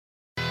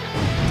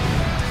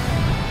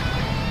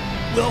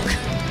Welcome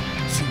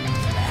to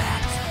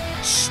That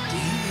Steve.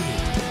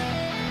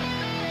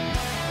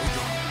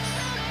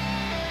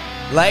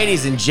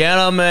 Ladies and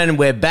gentlemen,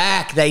 we're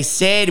back. They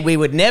said we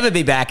would never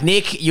be back.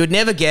 Nick, you'd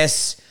never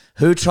guess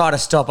who tried to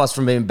stop us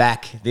from being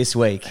back this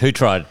week. Who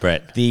tried,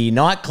 Brett? The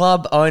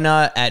nightclub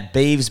owner at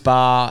Beeves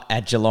Bar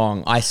at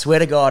Geelong. I swear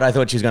to God, I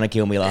thought she was going to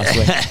kill me last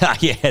week.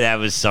 Yeah, that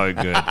was so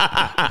good.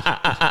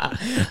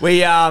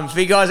 For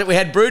you guys, we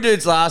had Brew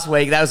Dudes last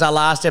week. That was our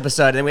last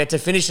episode. And then we had to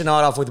finish the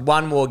night off with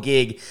one more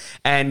gig.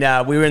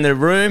 And we were in the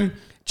room,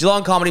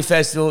 Geelong Comedy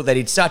Festival. They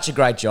did such a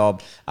great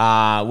job.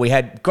 We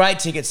had great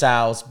ticket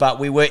sales, but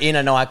we were in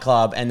a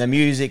nightclub and the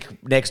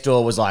music next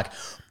door was like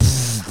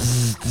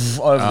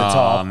over the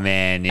top. Oh,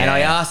 man, yeah. And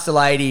I asked the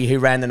lady who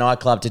ran the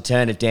nightclub to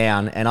turn it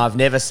down, and I've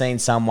never seen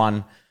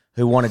someone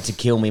who wanted to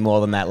kill me more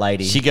than that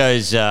lady. She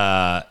goes,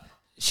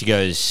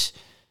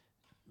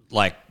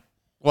 like,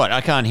 what?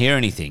 I can't hear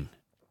anything.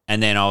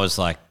 And then I was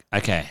like,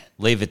 okay,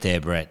 leave it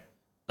there, Brett.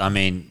 I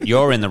mean,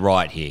 you're in the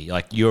right here.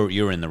 Like,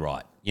 you're in the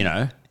right, you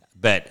know?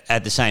 But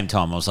at the same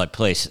time, I was like,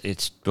 please,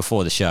 it's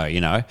before the show,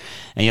 you know?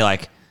 And you're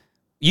like,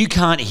 you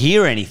can't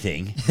hear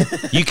anything.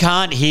 You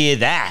can't hear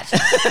that.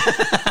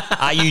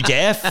 Are you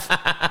deaf?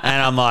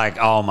 And I'm like,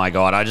 oh, my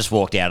God. I just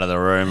walked out of the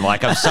room.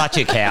 Like, I'm such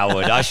a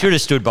coward. I should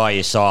have stood by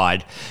your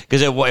side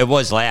because it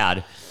was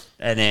loud.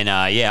 And then,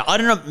 yeah, I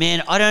don't know,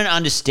 man. I don't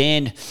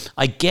understand.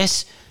 I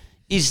guess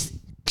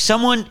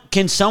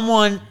can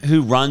someone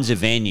who runs a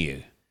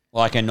venue,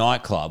 like a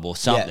nightclub or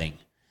something,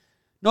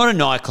 not a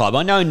nightclub.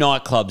 I know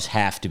nightclubs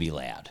have to be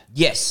loud.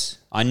 Yes.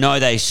 I know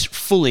they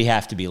fully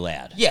have to be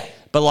loud. Yeah.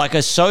 But like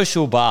a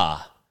social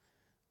bar,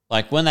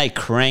 like when they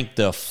crank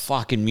the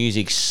fucking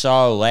music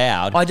so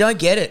loud. I don't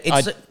get it.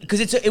 It's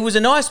because it was a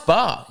nice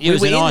bar. It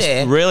was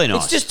really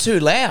nice. It's just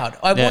too loud.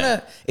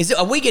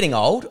 Are we getting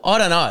old? I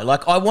don't know.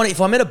 Like if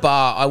I'm at a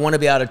bar, I want to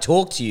be able to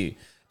talk to you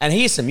and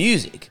hear some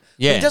music.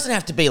 Yeah. But it doesn't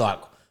have to be like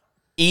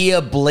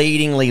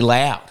ear-bleedingly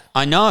loud.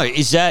 I know.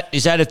 Is that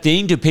a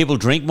thing? Do people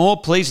drink more?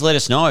 Please let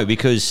us know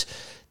because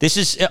this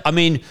is, I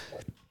mean,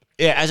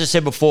 yeah, as I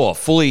said before,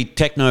 fully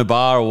techno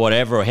bar or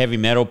whatever, or heavy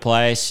metal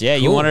place. Yeah,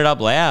 cool. You want it up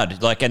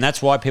loud. Like, and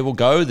that's why people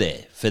go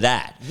there for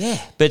that.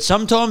 Yeah. But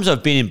sometimes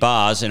I've been in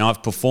bars and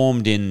I've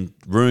performed in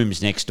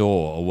rooms next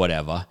door or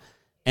whatever,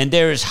 and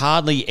there is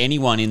hardly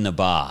anyone in the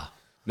bar.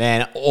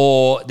 Man.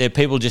 Or there are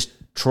people just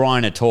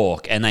trying to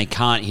talk and they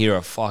can't hear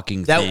a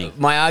fucking thing.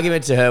 My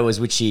argument to her was,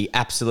 which she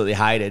absolutely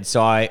hated.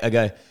 So I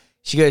go,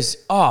 she goes,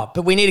 oh,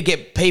 but we need to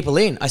get people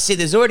in. I said,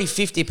 there's already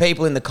 50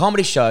 people in the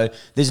comedy show.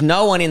 There's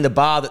no one in the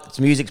bar that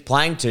music's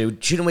playing to.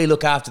 Shouldn't we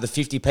look after the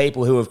 50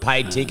 people who have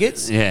paid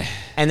tickets? Yeah.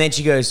 And then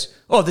she goes,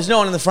 oh, there's no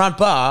one in the front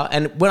bar.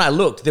 And when I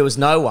looked, there was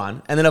no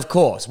one. And then, of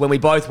course, when we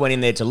both went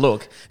in there to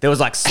look, there was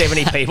like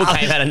 70 people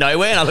came out of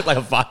nowhere and I looked like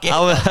a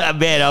fuckhead.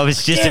 Man, I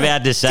was just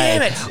about to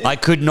say, I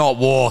could not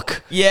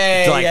walk. Through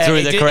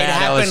the crowd. It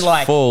happened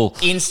like full.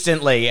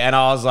 Instantly. And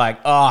I was like,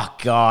 oh,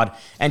 God.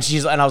 And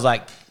I was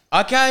like,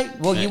 okay,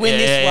 well, you win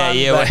this one.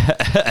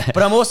 Yeah.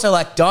 But I'm also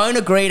like, don't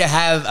agree to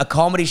have a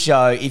comedy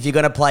show if you're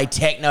going to play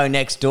techno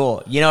next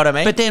door. You know what I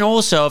mean? But then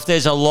also, if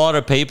there's a lot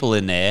of people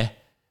in there,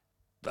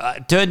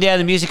 turn down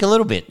the music a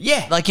little bit.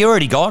 Yeah. Like, you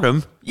already got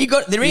them.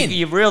 They're in.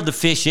 You've reeled the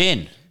fish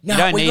in.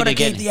 No, we've got to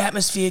keep the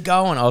atmosphere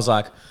going. I was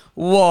like,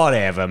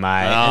 whatever,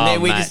 mate.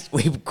 And then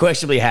we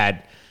questionably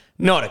had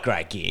not a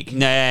great gig.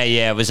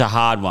 Yeah, it was a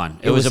hard one.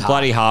 It was a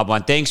bloody hard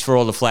one. Thanks for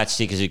all the flat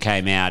stickers who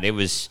came out. It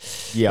was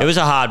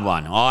a hard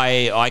one.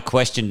 I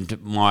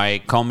questioned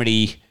my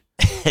comedy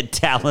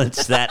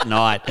talents that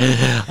night.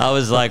 I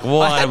was like,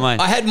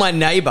 I had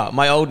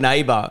my old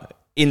neighbour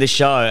in the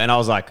show, and I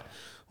was like,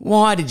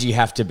 why did you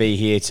have to be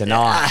here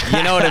tonight?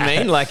 You know what I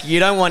mean? Like, you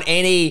don't want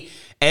any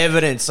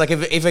evidence. Like,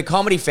 if a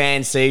comedy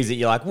fan sees it,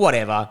 you're like,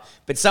 whatever.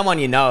 But someone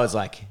you know is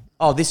like,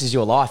 oh, this is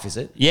your life, is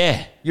it?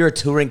 Yeah. You're a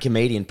touring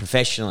comedian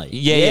professionally.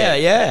 Yeah.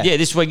 Yeah,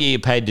 this is what you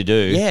get paid to do.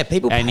 Yeah,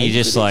 people pay and you're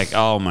just for like, this.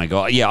 oh, my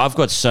God. Yeah, I've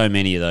got so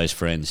many of those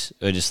friends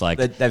who are just like...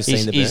 They've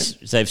seen the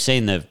burn. They've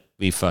seen the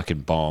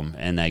fucking bomb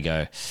and they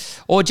go...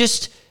 Or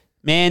just...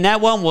 Man,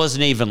 that one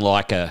wasn't even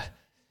like a...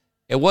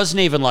 It wasn't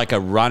even like a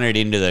run it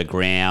into the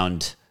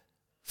ground...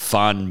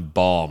 fun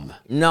bomb.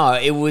 No,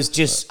 it was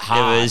just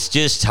hard. It was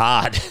just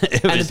hard.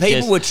 And the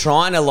people were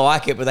trying to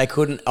like it, but they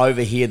couldn't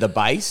overhear the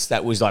bass.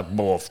 That was like,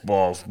 boff,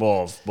 boff,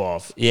 boff,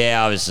 boff.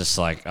 Yeah, I was just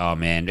like, oh,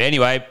 man.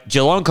 Anyway,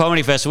 Geelong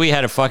Comedy Festival, we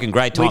had a fucking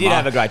great time. We did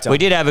have a great time. We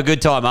did have a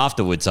good time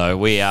afterwards,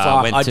 though.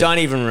 I don't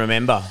even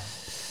remember.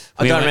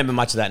 I don't remember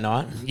much of that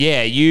night.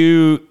 Yeah,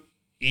 you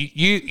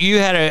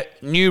had a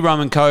new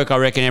rum and coke, I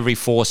reckon, every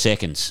 4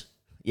 seconds.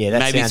 Yeah, that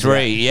maybe sounds 3.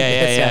 Right.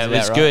 Yeah. It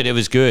was right. good. It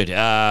was good.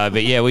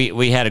 But yeah,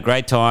 we had a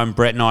great time.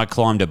 Brett and I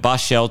climbed a bus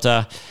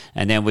shelter,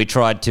 and then we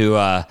tried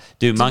to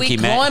do monkey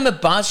mat. Did we climb a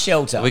bus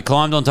shelter? We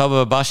climbed on top of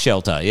a bus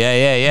shelter.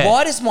 Yeah.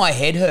 Why does my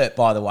head hurt,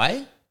 by the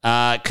way?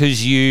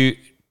 Because we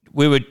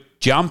were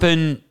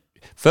jumping.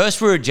 First,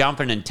 we were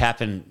jumping and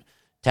tapping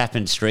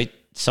street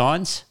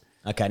signs.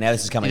 Okay, now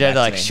this is coming You know,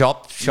 back like to me.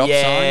 shop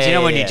Yeah, signs. You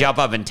know when yeah. you jump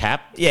up and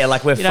tap? Yeah,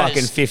 like we're You know,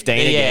 fucking 15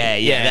 yeah,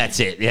 again. Yeah, that's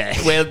it.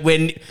 Yeah.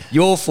 When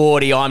you're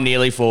 40, I'm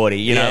nearly 40.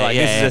 You know, Yeah, this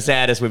yeah. is the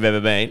saddest we've ever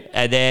been.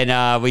 And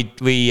then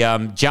we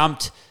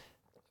jumped.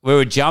 We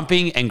were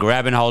jumping and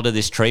grabbing hold of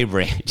this tree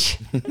branch,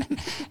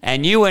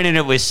 and you went in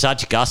it with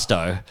such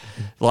gusto,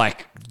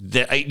 like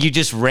you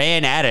just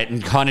ran at it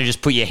and kind of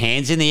just put your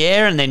hands in the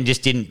air, and then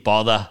just didn't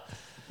bother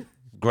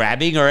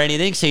grabbing or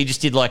anything. So you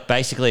just did like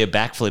basically a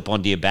backflip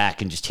onto your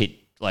back and just hit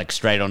like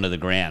straight onto the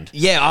ground.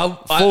 Yeah,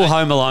 Full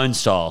Home Alone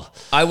style.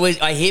 I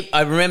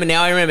remember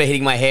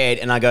hitting my head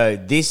and I go,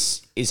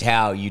 this is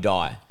how you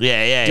die.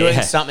 Yeah,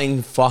 Doing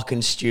something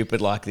fucking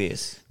stupid like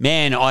this.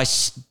 Man,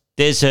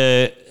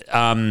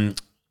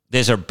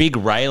 there's a big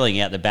railing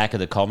out the back of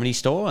the Comedy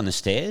Store on the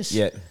stairs.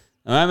 Yeah.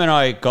 The moment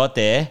I got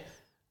there,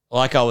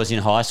 like I was in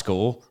high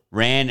school,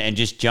 ran and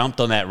just jumped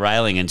on that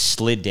railing and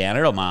slid down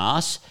it on my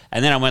ass.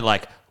 And then I went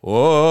like,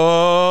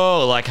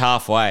 whoa, like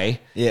halfway.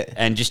 Yeah.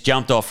 And just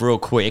jumped off real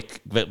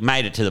quick, but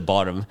made it to the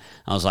bottom.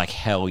 I was like,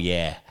 hell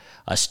yeah,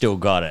 I still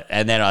got it.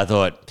 And then I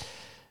thought,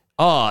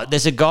 oh,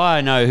 there's a guy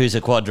I know who's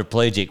a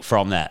quadriplegic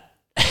from that.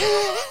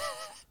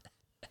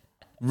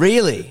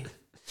 Really?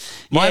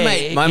 My Yeah,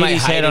 mate hit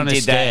his head Hayden on a did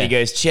that. stair. He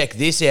goes, check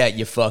this out,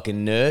 you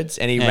fucking nerds.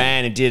 And he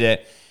ran and did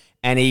it.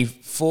 And he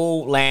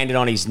full landed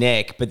on his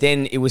neck. But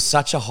then it was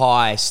such a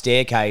high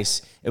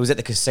staircase. It was at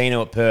the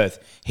casino at Perth.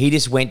 He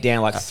just went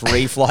down like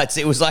 3 flights.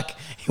 It was like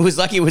he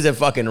was a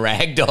fucking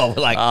rag doll.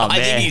 Like, I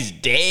man. think he's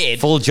dead.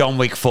 Full John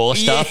Wick 4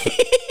 stuff.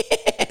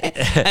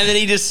 And then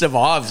he just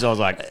survived. So I was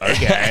like,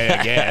 okay,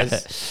 I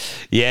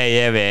guess.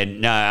 Yeah,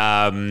 man.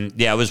 No,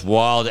 it was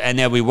wild. And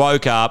then we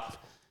woke up.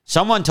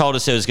 Someone told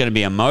us there was going to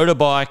be a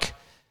motorbike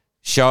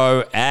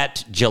show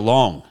at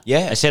Geelong.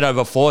 Yeah. They said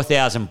over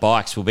 4,000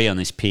 bikes will be on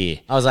this pier.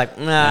 I was like,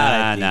 nah,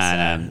 I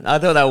don't think so. I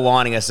thought they were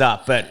winding us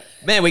up. But,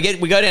 man, we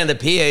go down the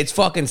pier. It's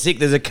fucking sick.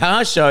 There's a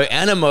car show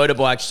and a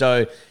motorbike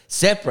show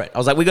separate. I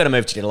was like, we got to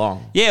move to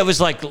Geelong. Yeah, it was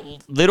like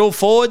little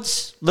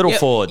Fords. Yeah, would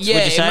you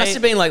it say? must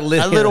have been like a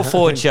little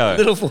Ford show.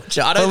 Little Ford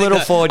show. I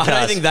Ford I don't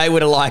cars. think they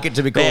would have liked it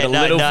to be called a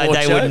little Ford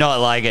they show. would not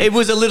like it. It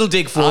was a little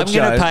Dick Ford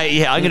show.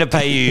 I'm gonna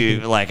pay you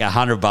like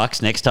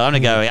 $100 next time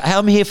to go. Hey,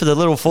 I'm here for the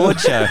little Ford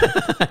show.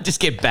 Just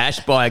get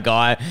bashed by a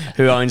guy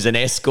who owns an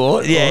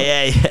Escort.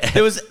 Yeah.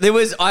 There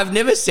was. I've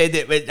never said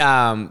that, but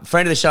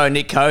friend of the show,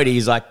 Nick Cody,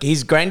 he's like,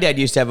 his granddad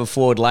used to have a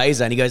Ford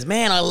Laser, and he goes,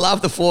 "Man, I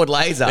love the Ford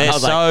Laser." They're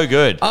so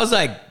good. I was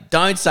like,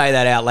 don't say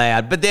that out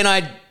loud. But then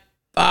I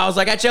was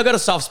like, actually, I got a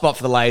soft spot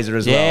for the Laser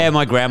as well. Yeah,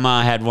 my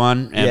grandma had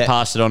one and Yeah.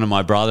 passed it on to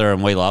my brother,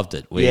 and we loved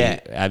it. We Yeah.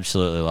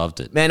 absolutely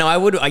loved it. Man, I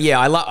would. Yeah,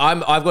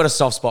 I've got a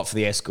soft spot for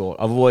the Escort.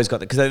 I've always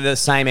got that because they're the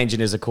same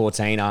engine as a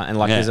Cortina, and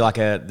like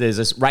Yeah. there's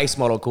this race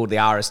model called the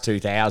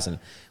RS2000,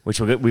 which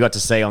we got to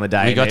see on the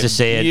day. We got They're to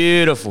see it.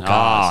 Beautiful Oh,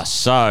 cars.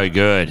 so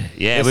good.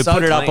 Yeah, They're we so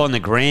put it up clean. on the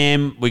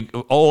gram.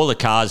 All the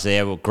cars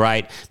there were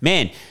great.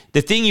 Man,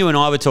 the thing you and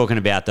I were talking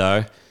about,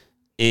 though,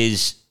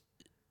 is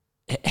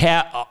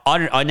how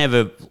I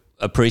never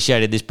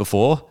appreciated this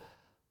before.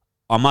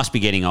 I must be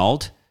getting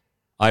old.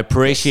 I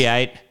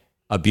appreciate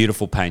a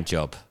beautiful paint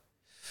job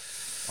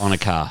on a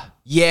car.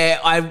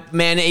 Yeah,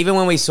 even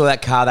when we saw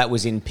that car that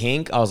was in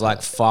pink, I was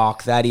like,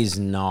 fuck, that is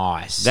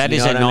nice. That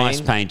is know a what I nice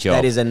mean? paint job.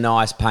 That is a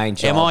nice paint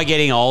job. Am I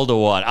getting old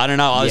or what? I don't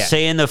know. I was Yeah.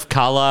 seeing the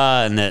color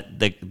and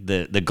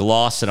the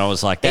gloss, and I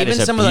was like, that is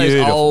Even a some of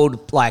beautiful. those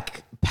old,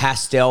 like,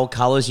 pastel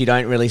colors you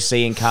don't really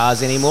see in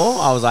cars anymore.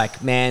 I was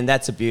like, man,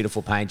 that's a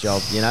beautiful paint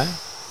job, you know?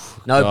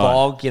 No God.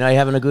 bog, you're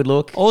having a good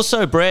look.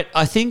 Also, Brett,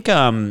 I think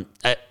I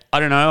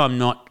don't know. I'm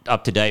not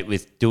up to date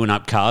with doing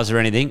up cars or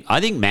anything.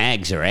 I think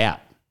mags are out.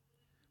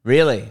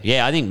 Really?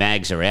 Yeah, I think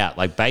mags are out.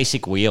 Like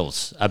basic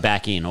wheels are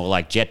back in, or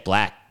like jet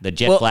black, the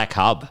jet black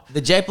hub. The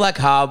jet black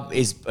hub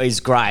is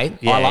great.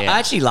 Yeah, I yeah.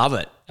 actually love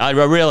it. I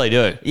really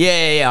do.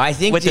 Yeah. I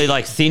think With the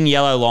like thin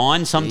yellow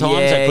line, sometimes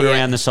they put Yeah.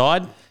 around the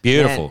side.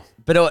 Beautiful. Man,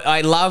 but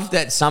I love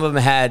that some of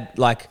them had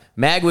like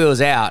mag wheels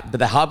out, but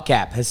the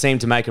hubcap has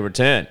seemed to make a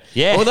return.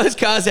 Yeah. All those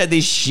cars had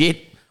these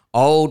shit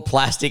old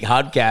plastic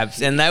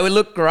hubcaps, and they would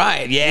look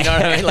great. Yeah. You know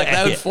what I mean? Like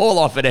they would Yeah. fall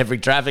off at every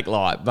traffic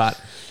light, but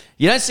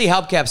you don't see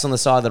hubcaps on the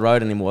side of the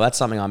road anymore. That's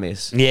something I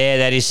miss. Yeah,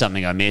 that is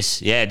something I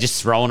miss. Yeah,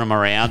 just throwing them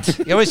around.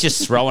 You're always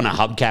just throwing a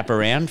hubcap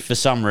around for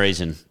some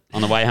reason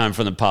on the way home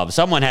from the pub.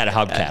 Someone had a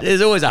hubcap.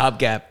 There's always a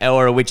hubcap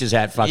or a witch's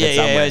hat fucking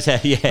somewhere. always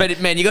yeah.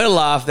 But man, you got to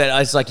laugh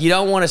that it's like you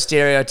don't want to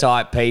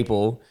stereotype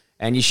people,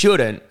 and you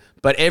shouldn't.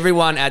 But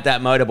everyone at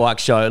that motorbike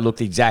show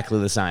looked exactly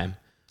the same.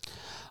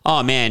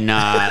 Oh man,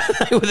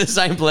 They were the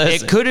same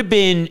person. it could have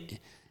been.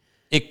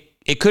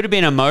 It could have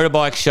been a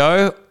motorbike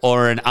show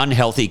or an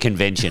unhealthy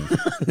convention.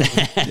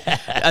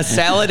 A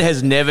salad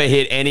has never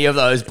hit any of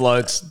those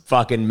blokes'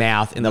 fucking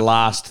mouth in the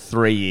last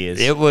 3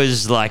 years. It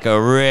was like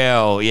a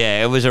real,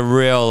 it was a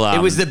real.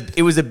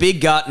 It was a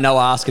big gut, no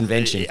ass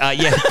convention. Big,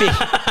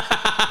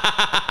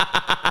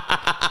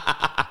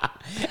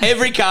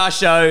 Every car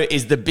show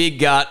is the big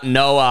gut,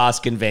 no ass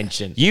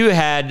convention. you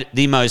had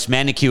the most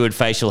manicured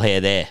facial hair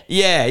there.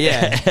 Yeah.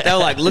 They were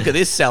like, look at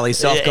this Sally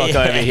Softcock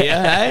over here.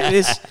 Hey,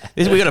 this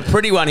we got a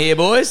pretty one here,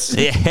 boys.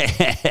 Yeah.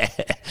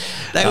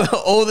 They were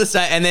all the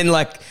same. And then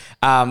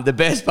the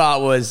best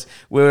part was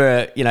we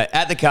were,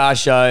 at the car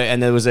show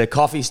and there was a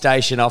coffee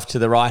station off to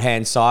the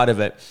right-hand side of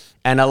it.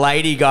 And a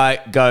lady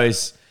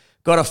goes,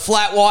 got a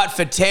flat white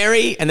for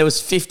Terry. And there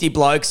was 50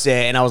 blokes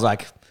there. And I was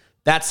like,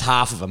 that's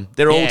half of them.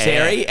 They're all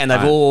Terry and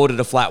they've all ordered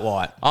a flat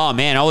white. Oh,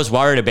 man, I was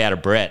worried about a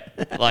Brett.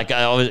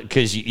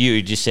 Because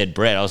you just said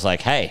Brett. I was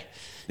like, hey.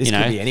 This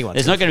could be anyone.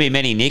 There's not going to be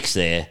many Nicks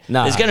there.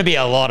 No. There's going to be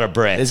a lot of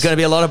Bretts. There's going to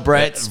be a lot of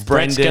Bretts.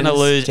 Brett's going to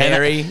lose.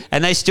 Terry.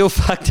 And they still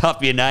fucked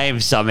up your name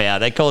somehow.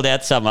 They called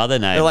out some other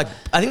name. They're like,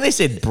 I think they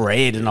said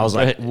bread, and I was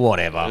like,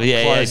 whatever.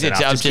 Yeah, Close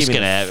enough. I'm just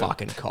going to have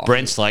fucking coffee.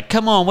 Brent's like,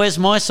 come on, where's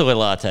my soy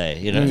latte?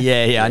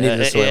 Yeah, I needed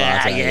a soy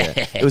latte.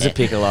 Yeah. It was a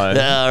piccolo. All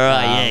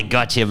right,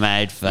 gotcha,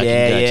 mate. Fucking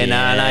gotcha.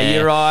 No,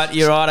 you're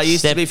right. I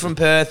used to be from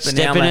Perth, but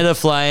step now into the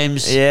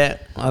flames. Yeah,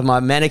 I have my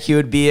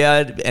manicured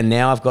beard, and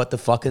now I've got the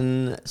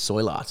fucking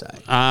soy latte.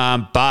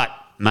 But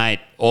mate,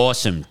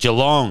 awesome.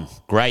 Geelong,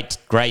 great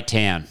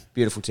town.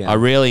 Beautiful town. I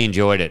really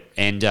enjoyed it.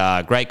 And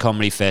great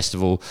comedy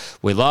festival.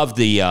 We love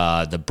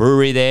the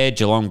brewery there,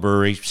 Geelong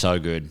Brewery, so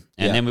good.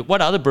 And then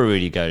what other brewery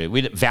do you go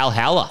to?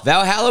 Valhalla.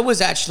 Valhalla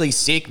was actually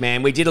sick,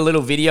 man. We did a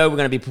little video we're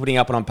going to be putting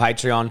up on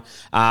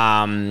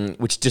Patreon,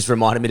 which just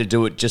reminded me to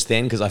do it just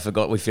then because I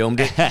forgot we filmed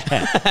it.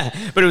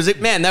 But it was,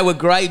 man, they were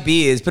great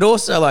beers. But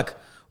also,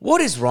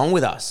 what is wrong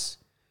with us?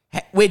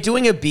 We're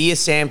doing a beer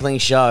sampling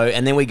show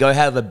and then we go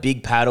have a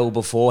big paddle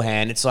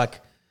beforehand. It's like,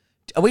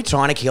 are we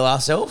trying to kill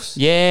ourselves?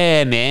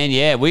 Yeah, man.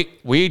 Yeah,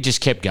 we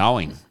just kept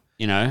going,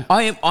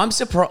 I'm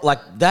surprised.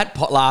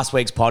 Last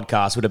week's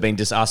podcast would have been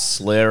just us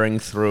slurring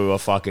through a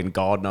fucking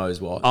God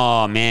knows what.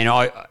 Oh, man.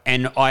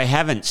 I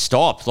haven't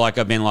stopped.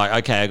 I've been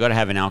okay, I got to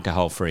have an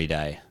alcohol-free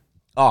day.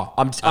 Oh,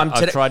 I've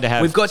tried to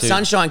have We've got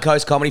Sunshine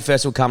Coast Comedy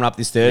Festival coming up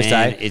this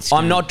Thursday. Man,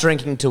 I'm not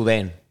drinking till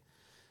then.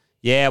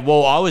 Yeah,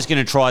 well, I was going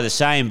to try the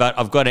same, but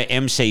I've got to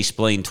MC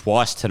Spleen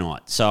twice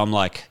tonight. So I'm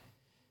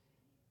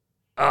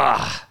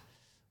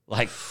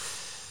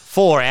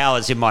 4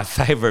 hours in one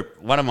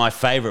of my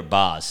favorite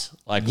bars.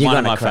 One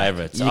of my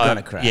favorites. You're going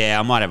to crack. Yeah,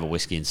 I might have a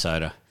whiskey and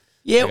soda.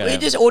 Yeah,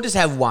 just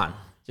have one.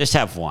 Just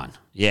have one.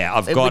 Yeah,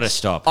 I've got to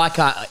stop. I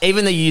can't.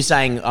 Even though you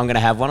saying I'm going to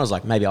have one, I was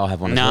like, maybe I'll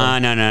have one as well.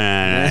 No.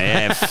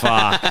 Yeah,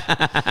 fuck.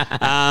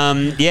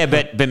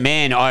 But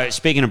man,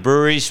 speaking of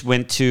breweries,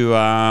 went to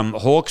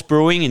Hawks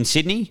Brewing in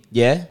Sydney.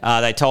 Yeah.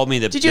 They told me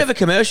that. Did you have a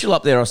commercial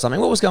up there or something?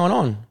 What was going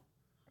on?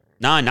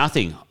 No,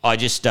 nothing. I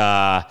just.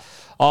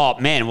 Oh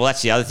man, well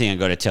that's the other thing I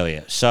got to tell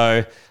you.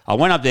 So I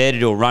went up there to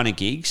do a run of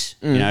gigs.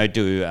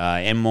 Do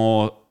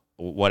Enmore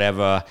or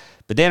whatever.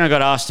 But then I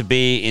got asked to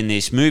be in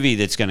this movie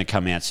that's going to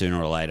come out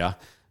sooner or later.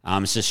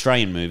 It's an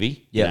Australian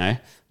movie,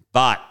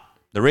 But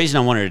the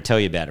reason I wanted to tell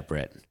you about it,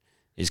 Brett,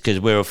 is because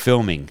we were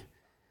filming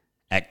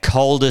at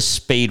Calder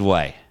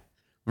Speedway.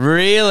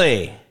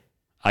 Really?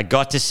 I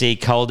got to see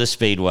Calder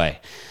Speedway.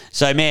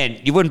 So, man,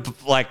 you wouldn't,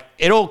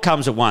 it all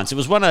comes at once. It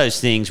was one of those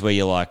things where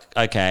you're like,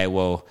 okay,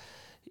 well,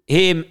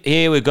 here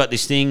we've got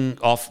this thing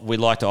we'd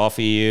like to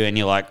offer you. And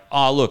you're like,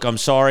 oh, look, I'm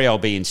sorry, I'll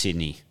be in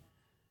Sydney.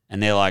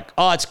 And they're like,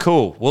 oh, it's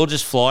cool. We'll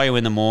just fly you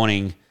in the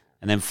morning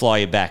and then fly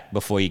you back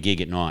before your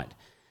gig at night.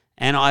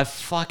 And I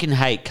fucking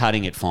hate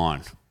cutting it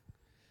fine.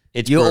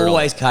 You're brutal.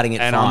 always cutting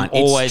it and fine. I'm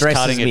always it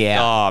cutting me it.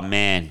 out. Oh,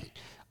 man.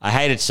 I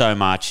hate it so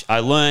much. I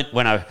learned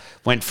when I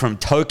went from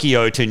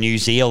Tokyo to New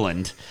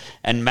Zealand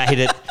and made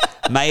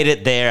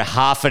it there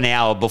half an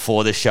hour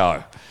before the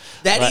show.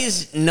 That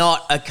is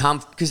not a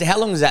because how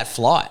long is that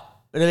flight?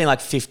 It would have been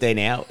 15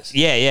 hours.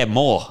 Yeah,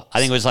 more. I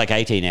think it was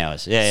 18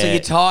 hours. Yeah. So you're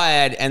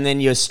tired and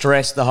then you're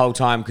stressed the whole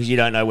time because you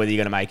don't know whether you're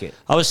going to make it.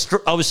 I was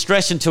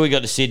stressed until we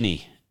got to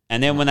Sydney.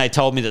 And then when they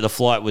told me that the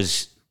flight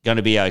was going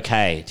to be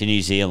okay to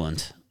New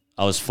Zealand,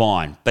 I was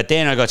fine. But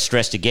then I got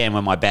stressed again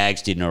when my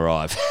bags didn't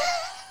arrive.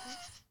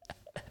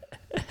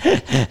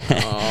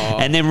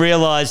 And then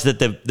realised that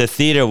the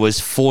theatre was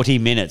 40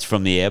 minutes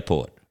from the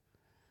airport.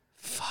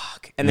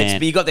 Fuck. And then,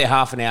 but you got there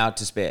half an hour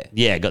to spare.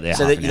 Yeah, got there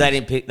so half an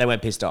hour. They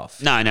weren't pissed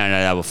off? No,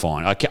 they were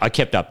fine. I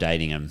kept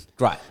updating them.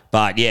 Right.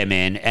 But yeah,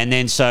 man. And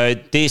then so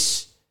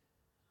this,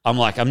 I'm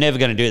like, I'm never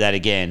going to do that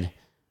again.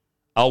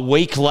 A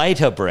week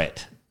later,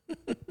 Brett.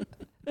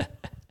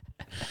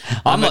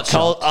 I'm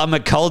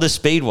at Calder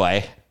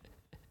Speedway,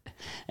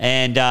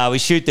 and we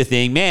shoot the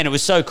thing. Man, it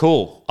was so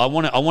cool. I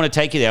want to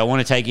take you there. I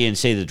want to take you and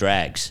see the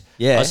drags.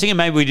 Yeah. I was thinking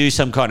maybe we do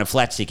some kind of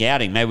flat stick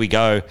outing. Maybe we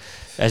go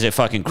as a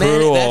fucking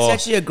crew. Man, that's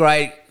actually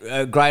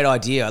a great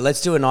idea.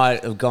 Let's do a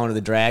night of going to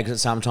the drags at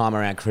some time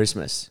around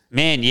Christmas.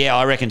 Man, yeah,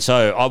 I reckon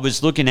so. I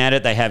was looking at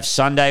it. They have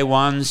Sunday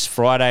ones,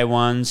 Friday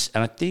ones,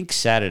 and I think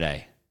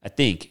Saturday. I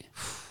think.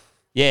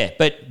 Yeah,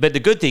 but the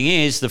good thing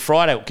is the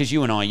Friday, because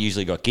you and I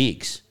usually got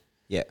gigs.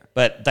 Yeah.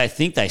 But they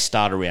think they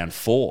start around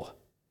 4.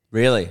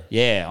 Really?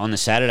 Yeah, on the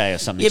Saturday or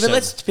something. Yeah, but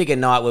let's pick a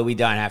night where we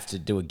don't have to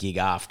do a gig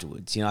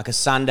afterwards. Like a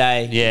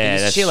Sunday. Yeah,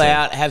 just that's chill true.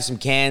 out, have some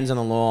cans on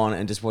the lawn,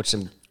 and just watch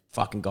some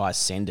fucking guys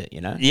send it,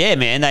 Yeah,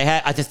 man.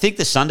 I think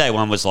the Sunday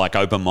one was like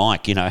open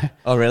mic,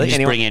 Oh, really? You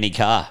just bring any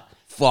car.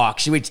 fuck,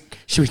 should we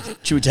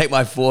take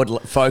my Ford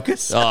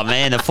Focus? Oh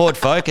man, the Ford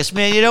Focus,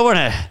 man, you don't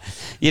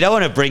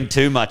want to bring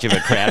too much of a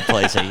crowd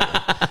pleaser.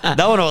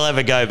 No one will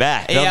ever go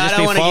back. They'll just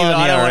be following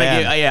you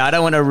around. I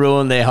don't want to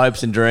ruin their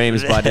hopes and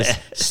dreams by just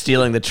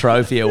stealing the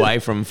trophy away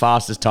from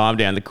fastest time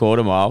down the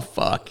quarter mile.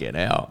 Fucking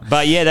hell.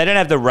 But yeah, they don't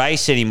have the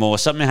race anymore.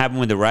 Something happened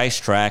with the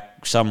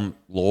racetrack, some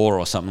law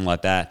or something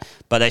like that.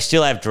 But they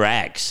still have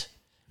drags.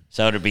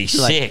 So it'd be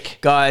sick.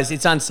 Guys,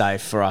 it's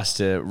unsafe for us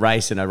to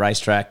race in a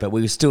racetrack, but we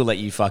will still let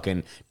you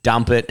fucking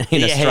dump it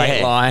in a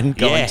straight line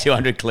going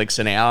 200 clicks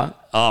an hour.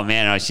 Oh,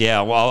 man. I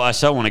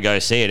so want to go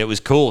see it. It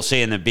was cool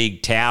seeing the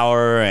big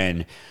tower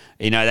and,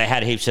 they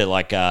had heaps of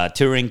like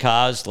touring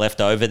cars left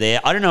over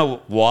there. I don't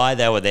know why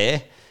they were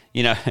there.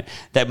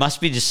 There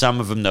must be just some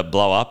of them that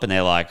blow up and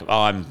they're like,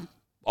 oh,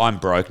 I'm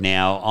broke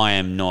now.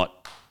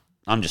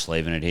 I'm just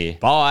leaving it here.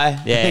 Bye.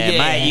 Yeah,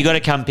 mate, you got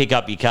to come pick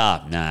up your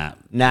car.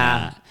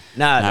 Nah.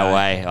 No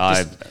way.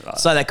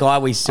 So that guy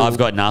I've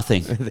got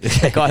nothing.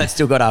 That guy that's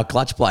still got our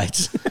clutch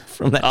plates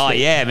from that. Oh,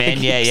 yeah, man.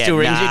 Yeah. Still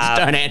rings you, just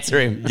don't answer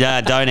him.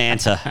 Yeah, don't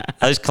answer.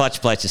 Those clutch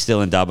plates are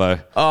still in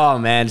Dubbo. Oh,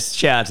 man.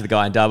 Shout out to the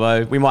guy in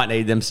Dubbo. We might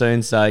need them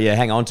soon. So, yeah,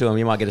 hang on to them.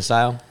 You might get a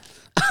sale.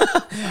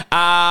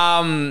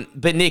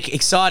 But Nick,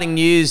 exciting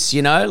news,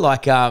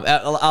 like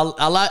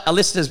our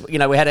listeners, we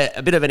had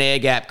a bit of an air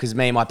gap because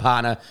me and my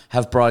partner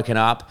have broken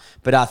up,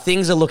 but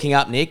things are looking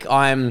up, Nick.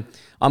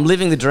 I'm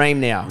living the dream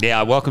now. Yeah,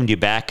 I welcomed you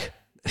back.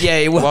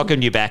 Yeah,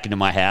 welcomed you back into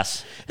my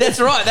house.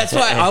 That's right. That's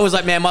why I was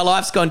like, man, my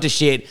life's gone to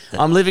shit.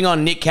 I'm living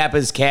on Nick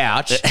Kappa's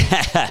couch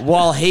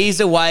while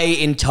he's away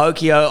in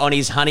Tokyo on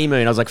his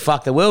honeymoon. I was like,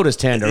 fuck, the world has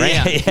turned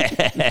around.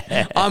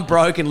 Yeah. I'm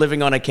broken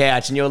living on a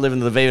couch and you're living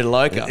the Viva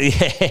Loca.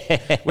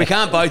 Yeah. We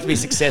can't both be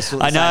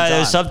successful at the same time.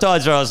 There's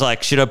sometimes where I was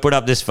like, should I put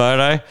up this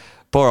photo?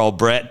 Poor old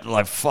Brett,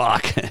 like,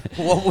 fuck.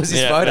 What was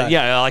his photo?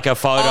 Yeah, like a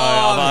photo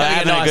of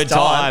having a good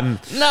time.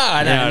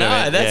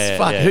 No. That's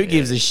fuck. Who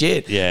gives a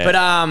shit? Yeah. But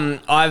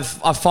I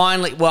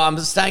finally. Well, I'm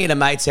staying at a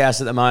mate's house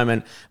at the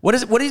moment. What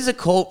is it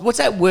called? What's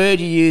that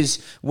word you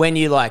use when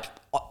you like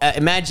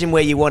imagine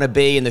where you want to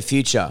be in the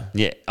future?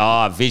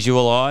 Yeah.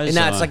 Visualize.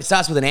 No, it's like it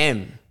starts with an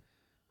M.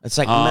 It's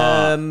like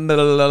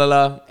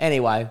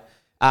anyway.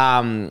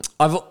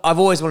 I've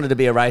always wanted to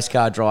be a race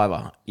car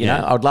driver. You know,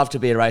 I would love to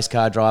be a race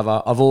car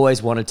driver. I've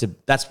always wanted to.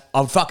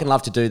 I'd fucking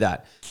love to do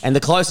that. And the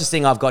closest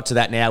thing I've got to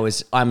that now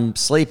is I'm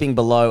sleeping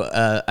below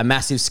a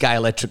massive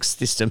scale electric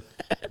system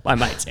at my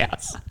mate's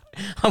house.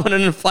 I'm on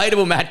an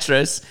inflatable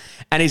mattress,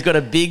 and he's got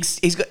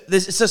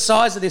it's the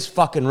size of this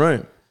fucking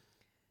room.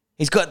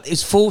 He's got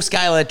his full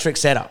scale electric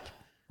setup.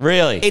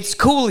 Really? It's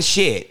cool as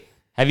shit.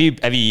 Have you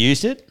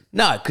used it?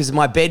 No, because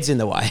my bed's in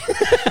the way.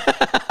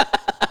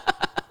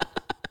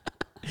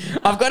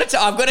 I've got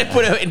to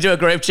put it into a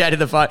group chat in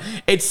the phone.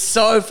 It's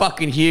so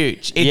fucking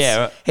huge.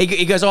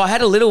 He goes, I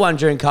had a little one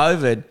during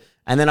COVID,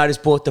 and then I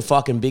just bought the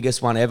fucking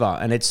biggest one ever.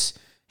 And he's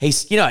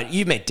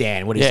you met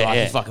Dan, what he's like,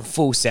 a fucking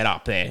full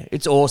setup there.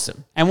 It's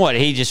awesome. And what,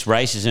 he just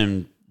races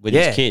him with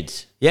his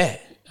kids? Yeah.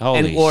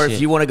 Holy shit.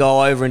 If you want to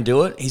go over and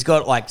do it, he's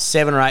got like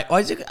 7 or 8.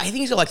 I think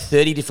he's got like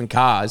 30 different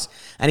cars,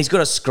 and he's got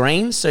a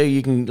screen so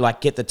you can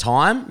like get the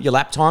time, your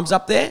lap times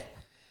up there,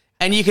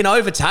 and you can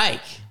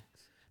overtake.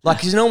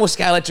 Like his normal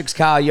scale electric's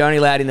car, you're only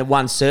allowed in the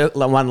one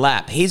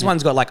lap. His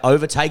one's got like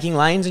overtaking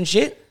lanes and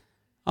shit.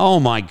 Oh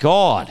my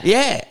God.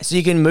 Yeah, so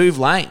you can move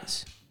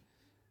lanes.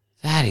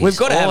 We've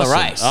got to have a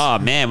race. Oh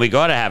man, we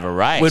got to have a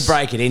race. We'd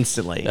break it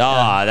instantly.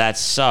 Oh, that's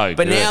so good.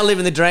 But now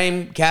living the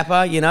dream,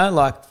 Kappa,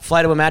 like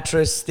inflatable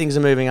mattress, things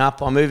are moving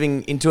up. I'm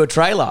moving into a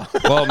trailer.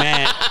 Well,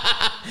 man.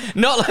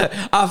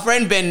 Our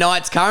friend Ben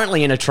Knight's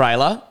currently in a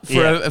trailer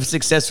for a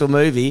successful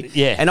movie.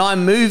 Yeah. And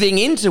I'm moving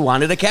into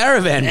one at a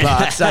caravan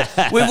park. So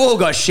we've all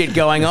got shit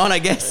going on, I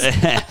guess.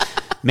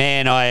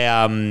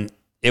 Man,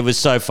 it was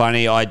so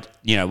funny.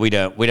 We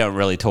don't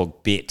really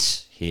talk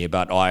bits here,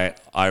 but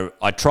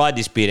I tried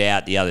this bit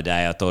out the other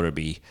day. I thought it'd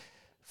be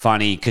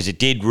funny because it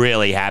did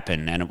really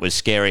happen and it was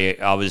scary.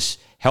 I was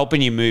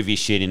helping you move your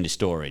shit into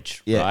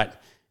storage, right?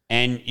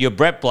 And you're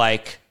Brett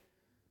Blake,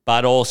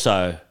 but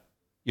also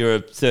you're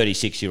a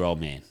 36-year-old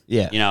man.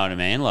 Yeah. You know what I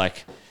mean?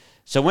 Like,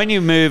 so when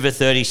you move a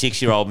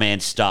 36-year-old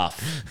man's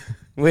stuff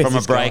from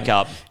a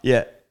breakup,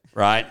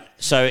 right?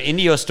 So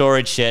into your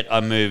storage shed,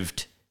 I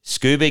moved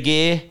scuba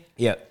gear,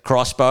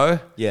 crossbow,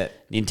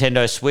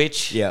 Nintendo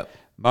Switch,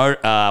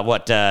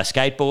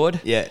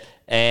 skateboard,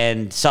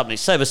 and something.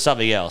 So there was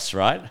something else,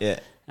 right? Yeah.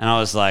 And I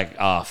was like,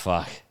 oh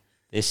fuck,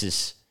 this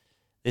is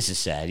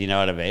sad. You know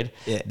what I mean?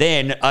 Yeah.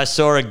 Then I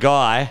saw a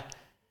guy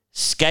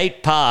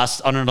skate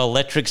past on an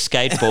electric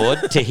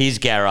skateboard to his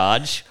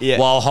garage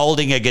while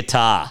holding a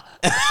guitar.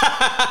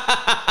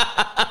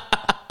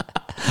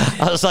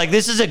 I was like,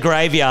 this is a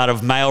graveyard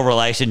of male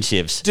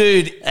relationships.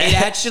 Dude,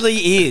 it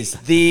actually is.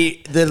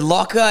 The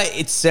locker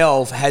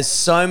itself has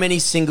so many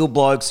single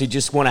blokes who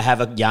just want to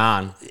have a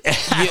yarn.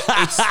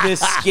 It's the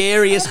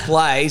scariest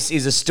place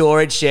is a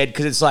storage shed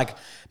because it's like,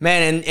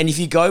 man, and if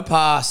you go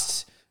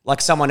past like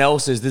someone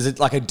else's. There's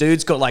like a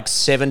dude's got like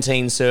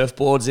 17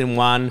 surfboards in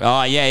one.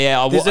 Oh, yeah.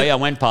 I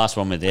went past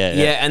one with that.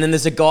 Yeah, and then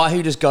there's a guy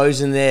who just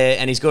goes in there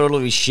and he's got all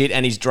of his shit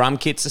and his drum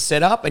kits are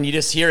set up, and you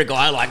just hear a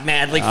guy like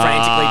madly,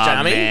 frantically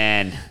drumming.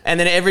 Man. And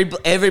then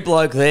every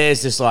bloke there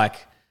is just like,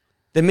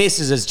 the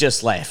missus has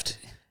just left.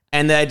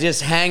 And they're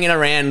just hanging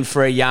around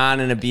for a yarn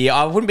and a beer.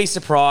 I wouldn't be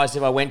surprised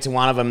if I went to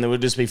one of them. There would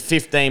just be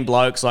 15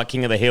 blokes like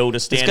King of the Hill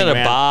just standing around.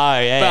 It's got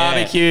a bar,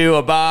 barbecue,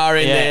 a bar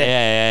in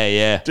there.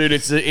 Yeah. Dude,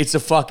 it's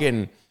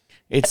fucking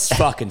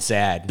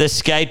sad. The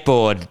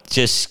skateboard,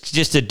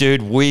 just a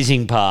dude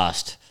whizzing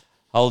past,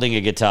 holding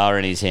a guitar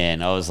in his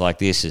hand. I was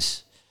like,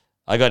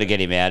 I got to get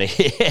him out of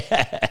here.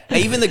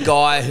 Even the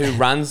guy who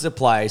runs the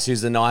place,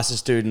 who's the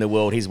nicest dude in the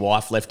world, his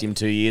wife left him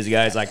 2 years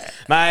ago. He's like,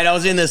 mate, I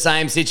was in the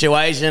same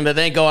situation, but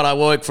thank God I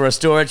work for a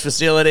storage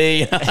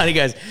facility. And he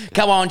goes,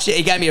 come on, shit.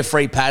 He gave me a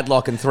free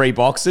padlock and 3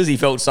 boxes. He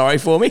felt sorry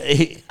for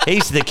me.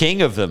 He's the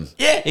king of them.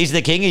 Yeah. He's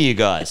the king of you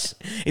guys.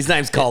 His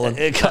name's Colin.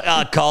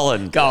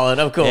 Colin. Colin,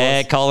 of course.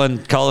 Yeah,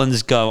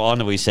 Colin's go on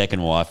to his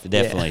second wife.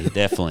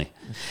 Definitely.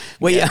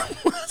 We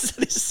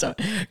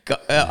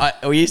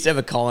used to have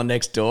a Colin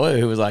next door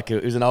who was like,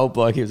 it was an old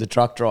bloke. He was a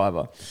truck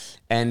driver,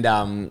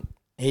 and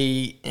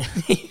he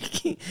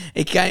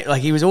came,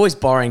 like, he was always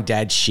borrowing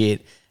Dad's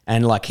shit,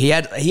 and like he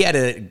had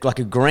a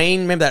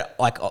green, remember that,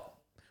 like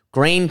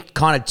green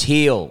kind of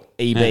teal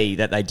EB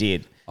that they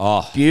did.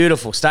 Oh,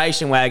 beautiful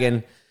station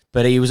wagon.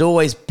 But he was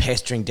always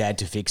pestering Dad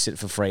to fix it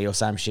for free or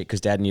some shit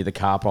because Dad knew the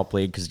car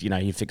properly because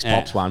he fixed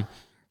Pop's one.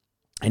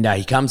 And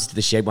he comes to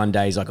the shed one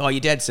day. He's like, oh, your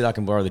dad said I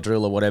can borrow the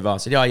drill or whatever. I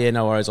said, oh, yeah,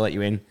 no worries. I'll let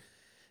you in.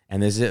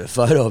 And there's a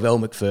photo of Elle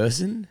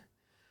Macpherson,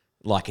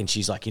 like, and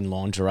she's like in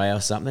lingerie or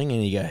something. And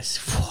he goes,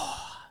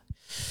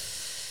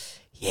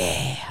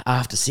 yeah,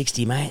 after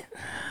 60, mate,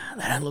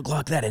 they don't look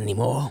like that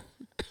anymore.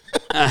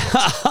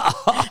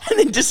 And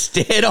then just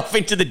stared off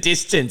into the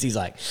distance. He's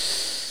like,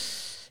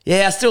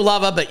 yeah, I still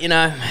love her, but,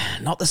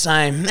 not the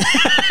same.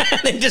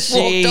 And then just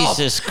walked off.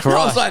 Jesus Christ. And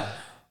I was like,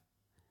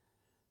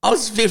 I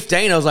was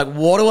 15. I was like,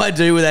 what do I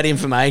do with that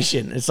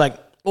information? It's like,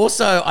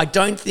 also, I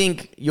don't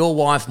think your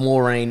wife,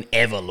 Maureen,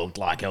 ever looked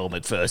like Elle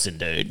Macpherson,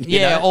 dude.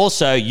 You know?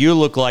 Also, you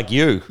look like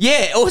you.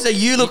 Yeah, also,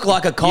 you look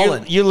like a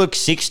Colin. You look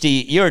 60.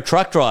 You're a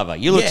truck driver.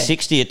 You look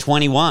 60 at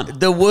 21.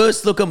 The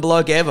worst looking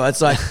bloke ever.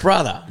 It's like,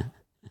 brother,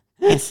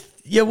 it's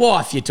your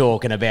wife you're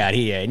talking about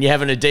here, and you're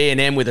having a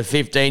D&M with a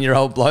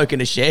 15-year-old bloke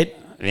in a shed.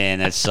 Man,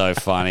 that's so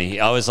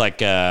funny. I was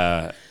like...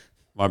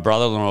 my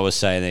brother-in-law was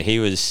saying that he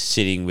was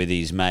sitting with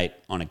his mate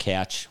on a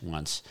couch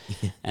once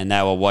and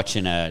they were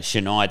watching a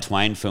Shania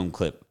Twain film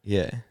clip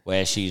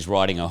where she's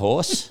riding a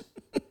horse,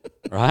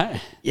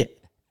 right? Yeah.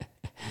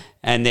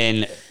 And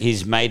then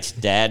his mate's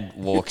dad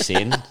walks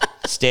in,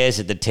 stares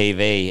at the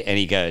TV and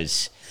he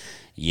goes,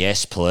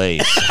 yes,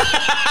 please.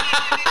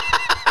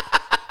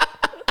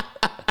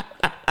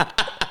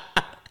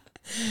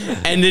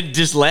 And it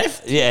just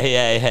left?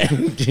 Yeah.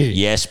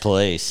 Yes,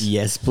 please.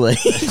 Yes,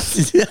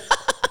 please.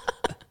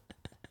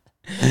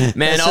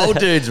 Man, old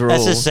dudes rule.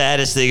 That's the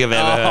saddest thing I've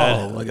ever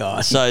heard. Oh, my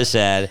God. So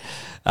sad.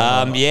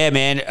 Yeah,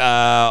 man.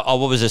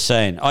 What was I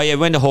saying? Oh, yeah,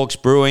 went to Hawks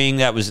Brewing.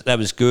 That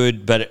was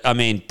good. But, I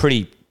mean,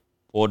 pretty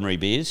ordinary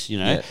beers,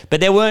 Yeah.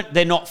 But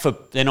they're not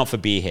for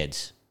beer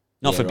heads.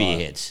 Not for beer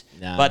heads.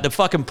 No. But the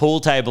fucking pool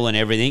table and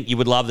everything, you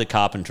would love the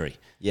carpentry.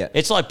 Yeah.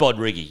 It's like Bod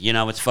Riggy.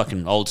 It's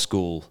fucking old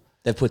school.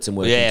 They've put some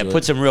work into it. Yeah,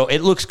 put some real... It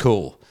looks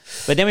cool.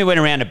 But then we went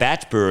around to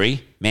Batch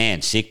Brewery.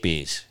 Man, sick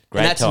beers.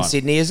 Great and that's time. in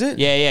Sydney, is it?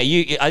 Yeah.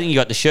 I think you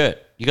got the shirt.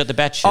 You got the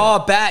Batch shirt. Oh,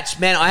 Batch,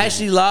 man! I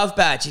actually love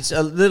Batch. It's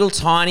a little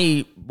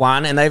tiny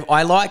one, and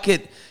I like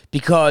it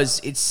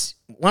because it's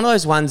one of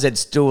those ones that's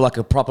still like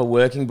a proper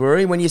working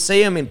brewery. When you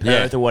see them in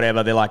Perth or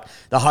whatever, they're like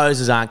the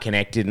hoses aren't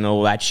connected and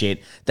all that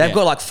shit. They've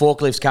got like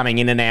forklifts coming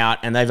in and out,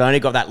 and they've only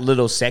got that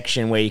little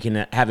section where you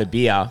can have a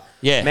beer.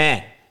 Yeah,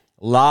 man,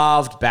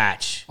 loved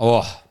Batch.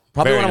 Oh.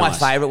 Probably Very one of nice.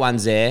 my favourite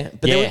ones there.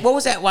 But what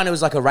was that one? It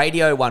was like a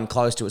radio one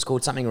close to it. It was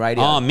called something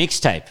radio. Oh,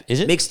 Mixtape, is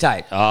it?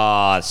 Mixtape.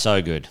 Oh, it's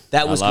so good.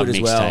 That was good as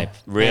well. Mixtape.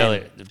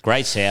 Really,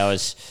 great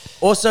sours.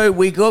 Also,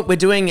 we're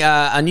doing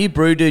a new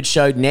Brew Dude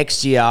show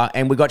next year,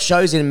 and we've got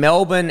shows in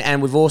Melbourne,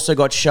 and we've also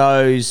got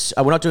shows.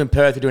 We're not doing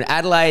Perth, we're doing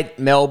Adelaide,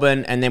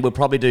 Melbourne, and then we'll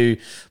probably do.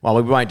 Well,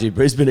 we won't do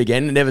Brisbane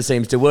again. It never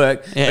seems to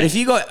work. Yeah. But if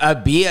you got a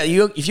beer,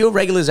 if you're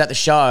regulars at the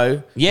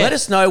show, let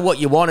us know what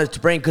you wanted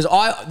to bring. Because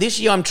this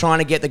year I'm trying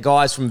to get the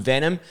guys from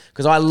Venom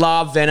because I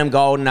love Venom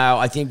Golden Ale.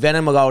 I think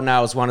Venom Golden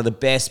Ale is one of the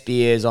best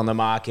beers on the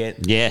market.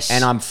 Yes.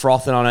 And I'm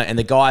frothing on it. And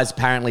the guys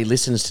apparently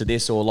listens to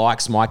this or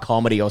likes my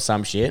comedy or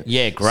some shit.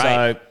 Yeah, great.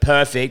 So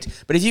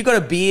perfect. But if you've got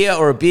a beer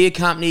or a beer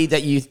company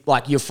that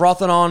you're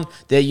frothing on,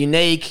 they're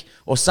unique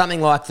or something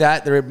like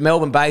that, they're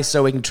Melbourne based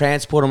so we can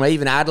transport them, or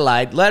even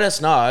Adelaide, let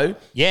us know.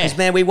 Yeah. Because,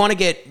 man, we want to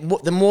get,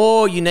 the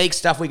more unique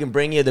stuff we can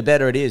bring you, the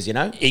better it is,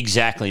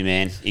 Exactly,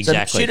 man.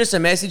 Exactly. So shoot us a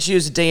message, shoot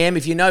us a DM.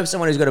 If you know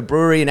someone who's got a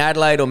brewery in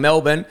Adelaide or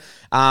Melbourne,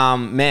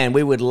 man,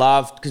 we would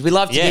love, because we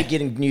love to keep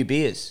getting new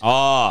beers.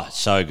 Oh,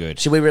 so good.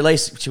 Should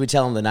we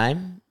tell them the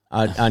name?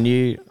 Our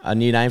new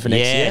name for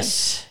next year?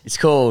 Yes. It's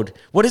called,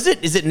 what is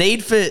it? Is it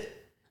Need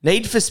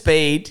for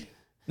Speed?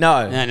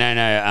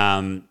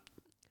 No.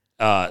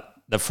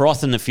 The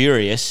Froth and the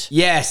Furious.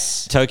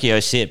 Yes. Tokyo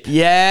Sip.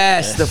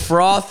 Yes, the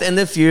Froth and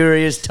the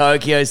Furious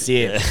Tokyo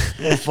Sip.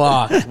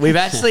 Fuck, we've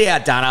actually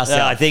outdone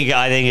ourselves. I think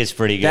it's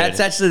pretty good.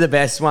 That's actually the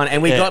best one.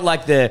 And we got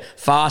like the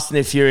Fast and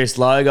the Furious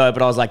logo,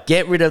 but I was like,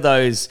 get rid of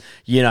those,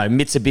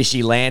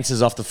 Mitsubishi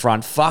Lancers off the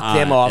front. Fuck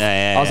them off.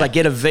 I was like,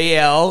 get a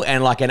VL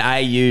and like an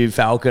AU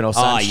Falcon or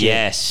something. Oh,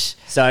 yes.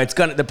 So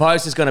the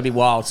post is going to be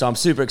wild. So I'm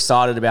super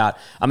excited about.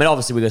 I mean,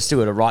 obviously we're still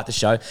going to write the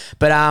show,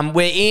 but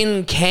we're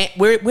in camp.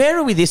 Where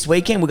are we this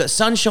weekend? We've got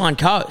Sunshine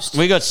Coast.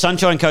 We got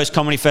Sunshine Coast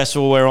Comedy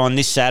Festival. We're on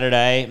this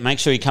Saturday. Make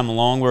sure you come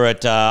along. We're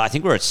at I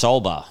think we're at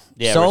Soul Bar.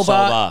 Yeah, Soul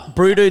Bar.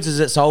 Brew Dudes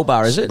is at Soul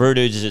Bar, is it? Brew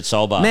Dudes is at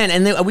Soul Bar. Man,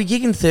 and then, are we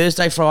gigging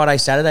Thursday, Friday,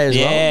 Saturday as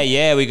well?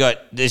 Yeah. We got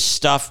this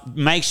stuff.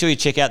 Make sure you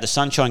check out the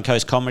Sunshine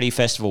Coast Comedy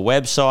Festival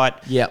website.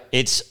 Yep.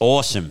 It's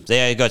awesome.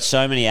 They got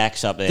so many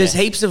acts up there. There's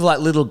heaps of like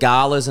little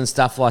galas and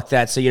stuff like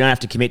that, so you don't have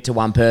to commit to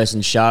one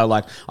person's show.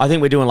 Like, I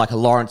think we're doing like a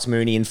Lawrence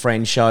Mooney and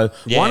Friends show.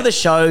 Yeah. One of the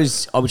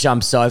shows, which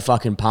I'm so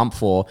fucking pumped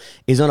for,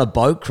 is on a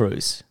boat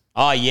cruise.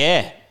 Oh,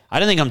 yeah. I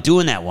don't think I'm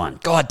doing that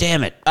one. God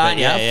damn it.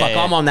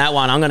 I'm on that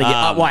one. I'm going to get,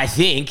 I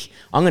think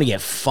I'm going to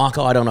get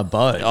fuck-eyed on a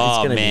boat.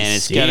 Oh,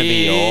 it's going to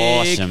be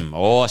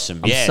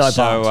awesome. I'm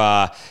so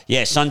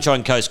pumped.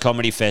 Sunshine Coast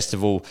Comedy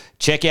Festival.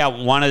 Check out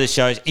one of the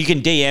shows. You can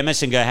DM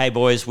us and go, hey,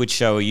 boys, which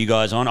show are you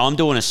guys on? I'm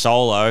doing a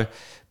solo,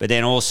 but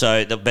then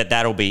also,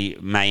 that'll be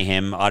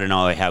mayhem. I don't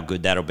know how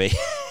good that'll be.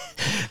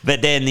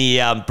 But then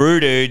the Brew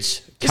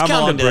Dudes... Just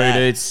come to Brew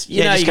Dudes.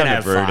 You're going to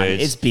have fun.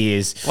 Dudes. It's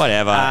beers.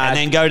 Whatever. And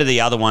then go to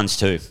the other ones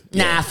too.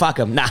 Nah, fuck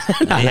them.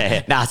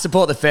 Nah,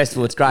 support the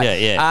festival. It's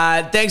great.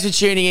 Yeah. Thanks for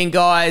tuning in,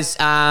 guys.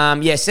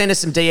 Send us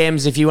some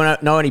DMs if you want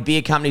to know any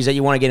beer companies that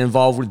you want to get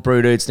involved with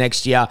Brew Dudes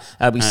next year.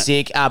 That'll be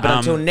sick. But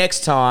until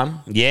next time.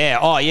 Yeah.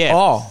 Oh, yeah.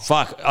 Oh.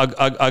 Fuck.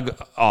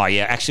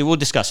 Actually, we'll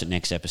discuss it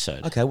next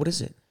episode. Okay, what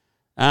is it?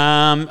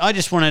 I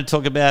just wanted to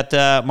talk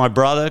about my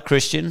brother,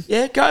 Christian.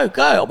 Yeah, go.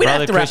 We don't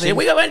have to wrap it.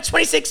 We got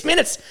 26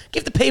 minutes.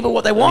 Give the people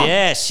what they want.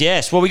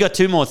 Yes. Well, we got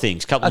two more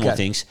things, couple more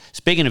things.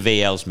 Speaking of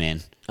VLs,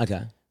 man.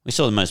 Okay. We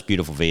saw the most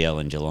beautiful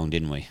VL in Geelong,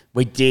 didn't we?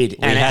 We did.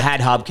 And it had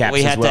hubcaps We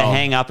as had well. to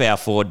hang up our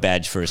Ford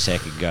badge for a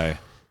second go.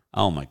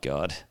 Oh, my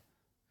God.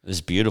 It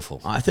was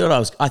beautiful. I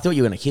thought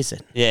you were going to kiss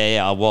it.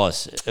 Yeah, I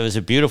was. It was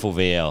a beautiful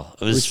VL.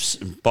 It was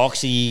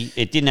boxy.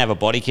 It didn't have a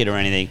body kit or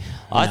anything.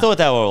 No. I thought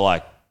they were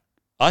like,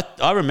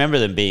 I remember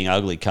them being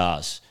ugly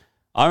cars.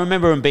 I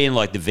remember them being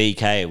like the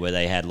VK where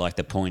they had like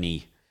the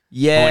pointy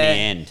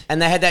end.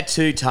 And they had that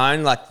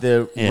two-tone, like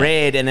the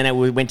red, and then it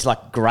went to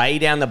like grey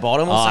down the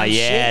bottom or some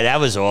shit. That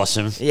was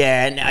awesome.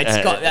 Yeah, no,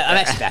 I'm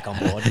actually back on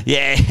board.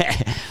 Yeah,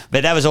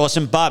 but that was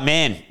awesome. But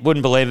man,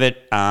 wouldn't believe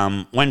it.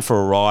 Went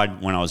for a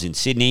ride when I was in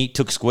Sydney.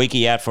 Took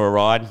Squeaky out for a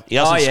ride. He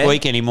doesn't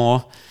squeak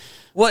anymore.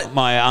 What?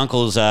 My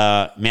uncle's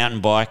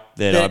mountain bike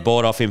that I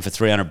bought off him for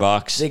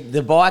 $300.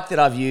 The bike that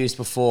I've used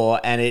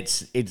before, and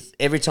it's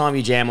every time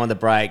you jam on the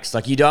brakes,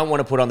 like you don't want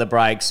to put on the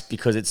brakes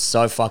because it's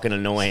so fucking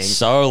annoying.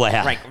 So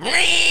loud. Like,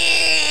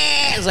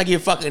 it's like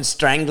you're fucking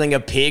strangling a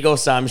pig or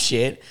some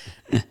shit.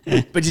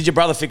 But did your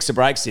brother fix the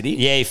brakes, did he?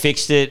 Yeah, he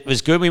fixed it. It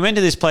was good. We went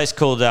to this place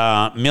called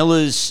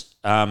Miller's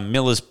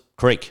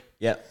Creek.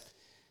 Yep.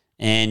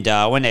 And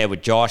I went there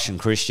with Josh and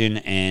Christian.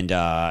 And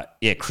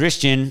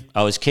Christian,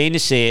 I was keen to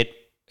see it.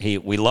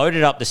 We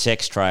loaded up the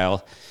sex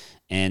trail,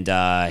 and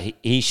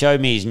he showed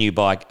me his new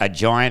bike, a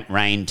Giant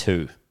Rain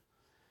 2.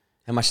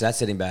 How much did that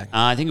set him back?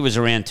 I think it was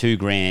around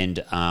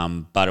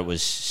 $2,000, but it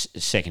was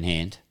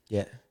secondhand.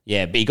 Yeah.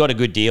 Yeah, but he got a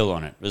good deal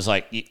on it. It was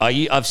like,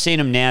 I've seen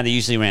them now, they're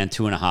usually around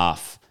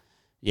 2.5.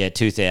 Yeah,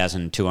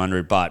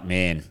 2,200, but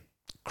man,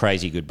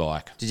 crazy good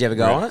bike. Did you ever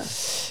go on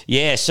it?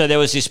 Yeah, so there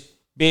was this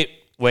bit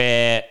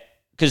where,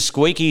 because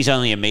Squeaky's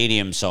only a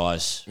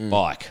medium-size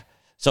bike,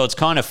 so it's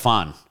kind of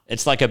fun.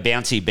 It's like a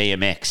bouncy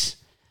BMX.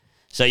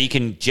 So you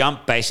can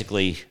jump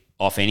basically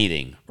off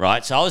anything,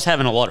 right? So I was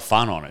having a lot of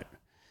fun on it.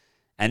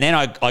 And then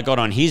I got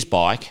on his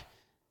bike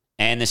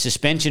and the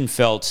suspension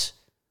felt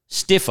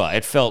stiffer.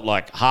 It felt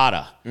like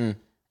harder.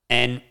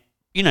 And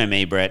you know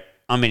me, Brett,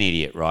 I'm an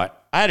idiot, right?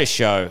 I had a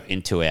show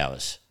in 2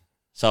 hours.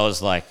 So I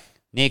was like,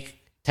 Nick,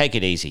 take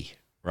it easy,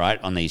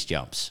 right, on these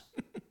jumps.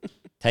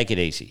 Take it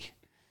easy.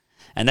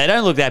 And they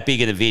don't look that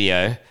big in the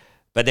video,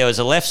 but there was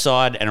a left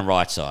side and a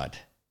right side,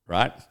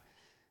 right?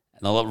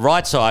 The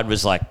right side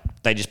was like,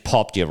 they just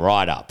popped you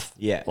right up.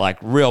 Yeah.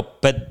 Like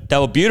but they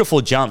were beautiful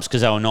jumps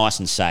because they were nice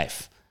and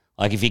safe.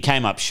 Like if you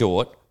came up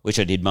short, which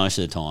I did most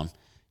of the time,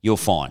 you're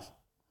fine,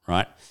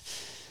 right?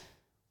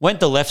 Went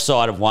the left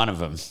side of one of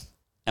them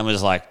and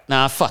was like,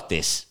 nah, fuck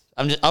this.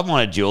 I'm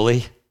on a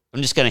dually.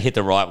 I'm just going to hit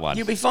the right one.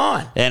 You'll be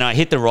fine. And I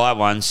hit the right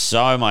one,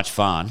 so much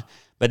fun.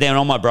 But then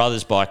on my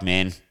brother's bike,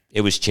 man,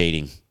 it was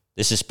cheating.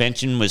 The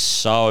suspension was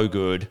so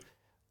good.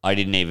 I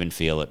didn't even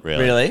feel it,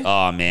 really. Really?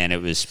 Oh, man, it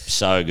was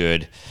so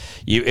good.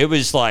 It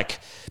was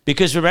like,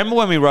 because remember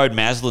when we rode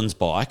Maslin's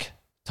bike,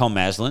 Tom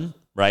Maslin,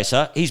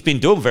 racer? He's been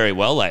doing very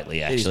well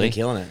lately, actually. He's been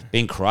killing it.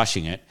 Been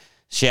crushing it.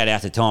 Shout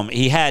out to Tom.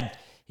 He had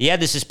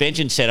the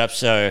suspension set up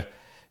so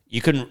you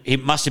couldn't,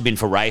 it must have been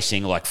for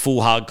racing, like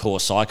full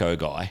hardcore psycho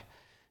guy.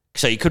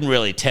 so you couldn't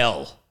really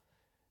tell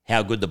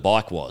how good the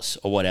bike was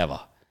or whatever.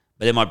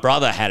 But then my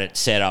brother had it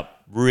set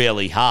up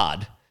really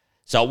hard,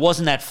 so it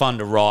wasn't that fun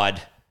to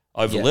ride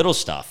over little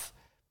stuff.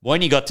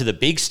 When you got to the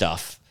big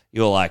stuff,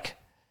 you were like,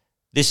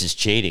 this is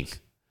cheating.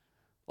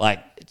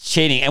 Like, it's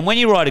cheating. And when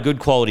you ride a good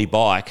quality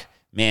bike,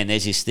 man,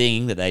 there's this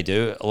thing that they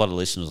do. A lot of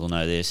listeners will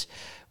know this,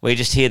 where you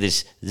just hear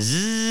this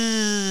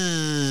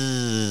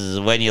zzz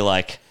when you're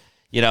like,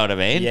 you know what I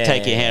mean? Yeah,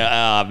 Take your hand.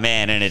 Oh,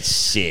 man, and it's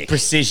sick.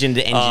 Precision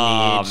to engineered.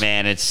 Oh,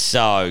 man, it's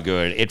so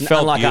good. It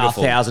felt Unlike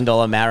beautiful. our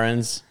 $1,000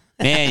 Marins.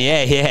 Man,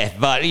 yeah.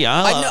 But, you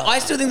know. I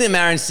still think the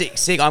Marin's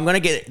sick. I'm going to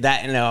get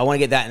that. I want to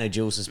get that in a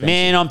dual suspension.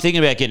 Man, I'm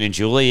thinking about getting a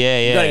Julie.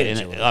 Yeah. gotta get a And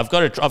Julie. I've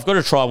got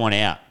to try one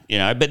out, you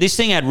know. But this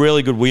thing had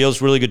really good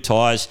wheels, really good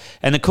tires.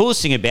 And the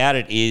coolest thing about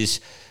it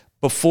is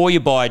before you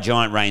buy a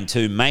Giant Rain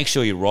 2, make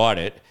sure you ride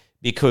it,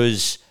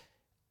 because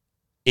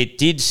it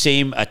did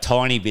seem a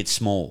tiny bit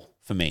small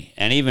for me,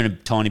 and even a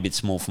tiny bit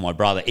small for my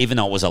brother, even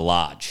though it was a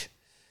large.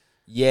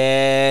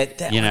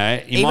 Yeah. You know,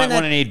 you might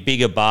want to need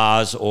bigger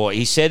bars, or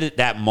he said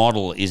that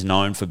model is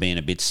known for being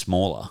a bit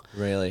smaller.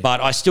 Really? But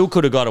I still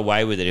could have got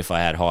away with it if I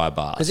had higher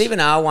bars. Because even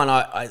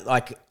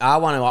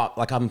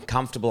R1, I'm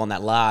comfortable on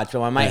that large, but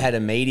my mate had a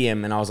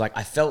medium, and I was like,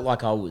 I felt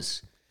like I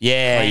was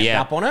clamped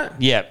up on it.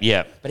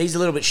 Yeah. But he's a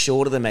little bit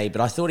shorter than me, but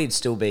I thought he'd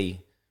still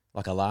be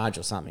like a large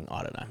or something.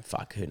 I don't know.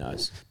 Fuck, who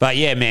knows? But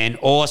yeah, man,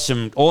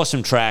 awesome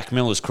track,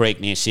 Millers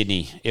Creek near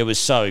Sydney. It was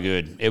so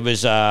good. It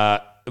was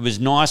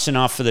nice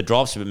enough for the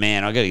drops, but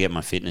man, I got to get my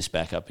fitness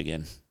back up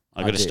again.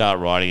 I got to start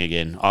riding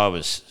again. I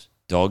was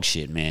dog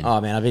shit, man. Oh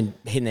man, I've been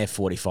hitting there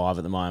 45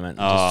 at the moment.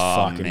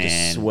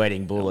 Just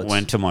sweating bullets.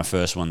 Went to my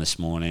first one this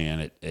morning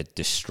and it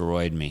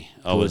destroyed me.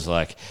 I was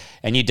like,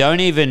 and you got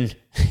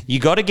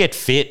to get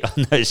fit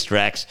on those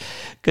tracks,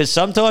 because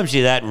sometimes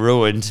you're that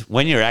ruined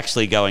when you're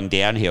actually going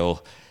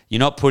downhill. You're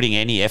not putting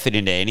any effort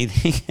into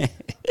anything.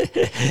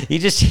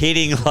 You're just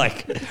hitting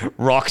like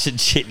rocks and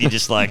shit. You're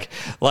just like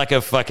a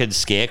fucking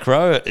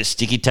scarecrow,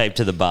 sticky tape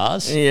to the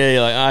bars. Yeah,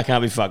 you're like, I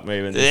can't be fuck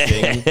moving this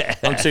thing.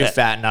 I'm too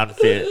fat and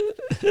unfit.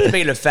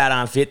 Speaking of fat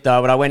and unfit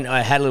though, but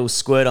I had a little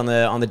squirt on the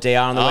DR on the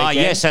weekend. Oh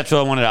yes, that's what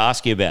I wanted to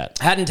ask you about.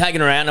 Hadn't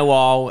taken her out in a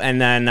while, and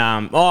then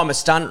I'm a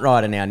stunt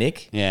rider now,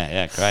 Nick.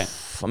 Yeah, great.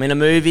 I'm in a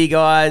movie,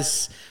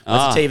 guys. It's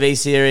a TV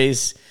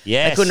series.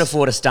 Yes. I couldn't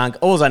afford a stunt.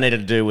 All I needed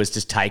to do was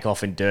just take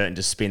off in dirt and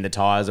just spin the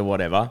tires or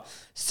whatever.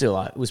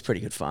 Still, it was pretty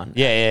good fun.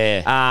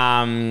 Yeah.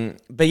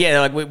 But yeah,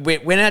 like we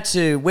went out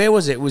to, where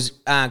was it? It was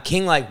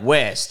Kinglake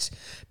West,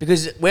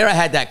 because where I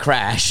had that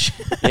crash.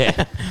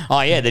 Yeah.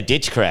 Oh yeah, the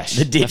ditch crash.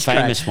 The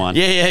famous one.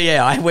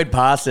 Yeah. I went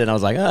past it and I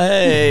was like, oh,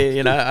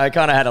 hey, I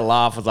kind of had a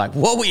laugh. I was like,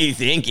 what were you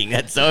thinking?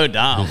 That's so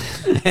dumb.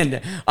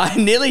 And I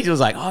nearly was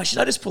like, oh, should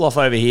I just pull off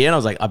over here? And I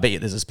was like, I bet you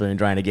there's a spoon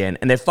drain again.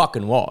 And there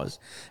fucking was.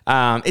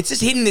 It's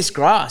just hitting this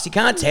grass. You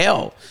can't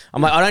tell.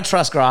 I'm like, I don't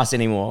trust grass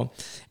anymore.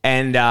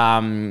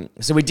 And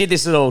so we did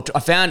this little,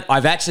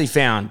 I've actually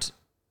found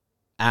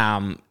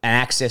an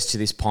access to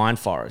this pine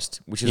forest,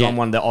 which is on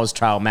one of the Oz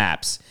Trail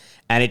maps.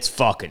 And it's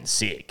fucking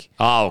sick.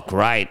 Oh,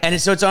 great.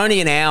 And so it's only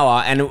an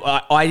hour, and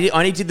I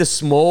only did the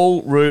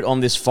small route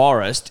on this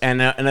forest, and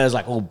there's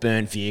like all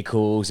burnt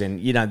vehicles,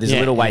 and there's a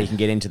little way you can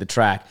get into the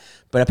track.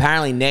 But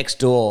apparently next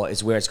door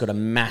is where it's got a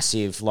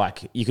massive,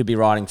 like, you could be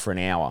riding for an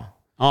hour.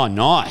 Oh,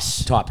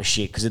 nice. Type of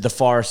shit, because the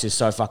forest is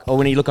so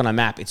when you look on a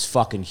map, it's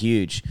fucking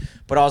huge.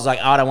 But I was like,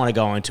 I don't want to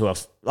go into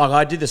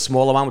I did the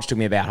smaller one, which took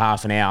me about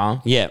half an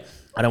hour. Yeah.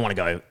 I don't want to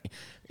go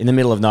in the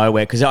middle of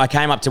nowhere, because I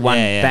came up to one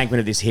bankment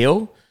of this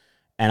hill,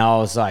 and I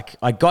was like,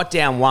 I got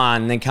down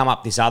one and then come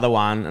up this other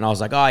one, and I was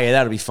like, oh yeah,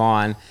 that'll be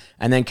fine.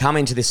 And then come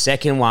into this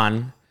second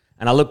one,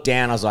 and I looked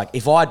down, I was like,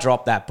 if I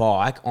drop that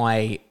bike,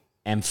 I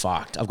am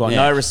fucked. I've got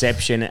no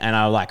reception, and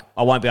I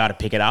won't be able to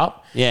pick it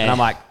up. Yeah. And I'm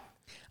like,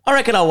 I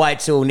reckon I'll wait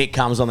till Nick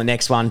comes on the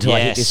next one till I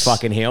hit this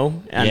fucking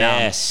hill. And,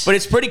 but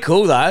it's pretty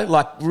cool though,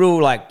 like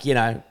real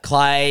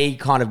clay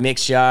kind of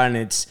mixture, and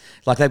it's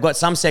like they've got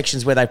some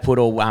sections where they put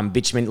all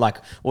bitumen, like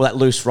all that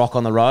loose rock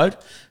on the road.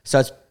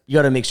 So you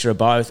got a mixture of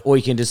both, or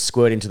you can just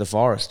squirt into the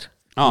forest.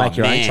 Make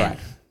your own track.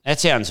 That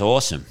sounds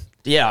awesome.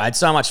 Yeah, I had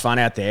so much fun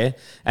out there,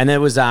 and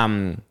there was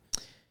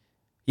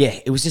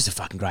it was just a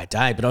fucking great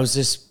day. But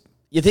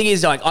the thing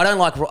is, like, I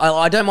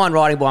don't mind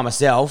riding by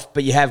myself,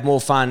 but you have more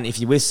fun if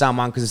you're with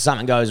someone, because if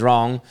something goes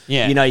wrong,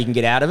 you can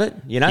get out of it,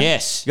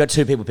 Yes. You got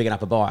two people picking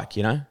up a bike,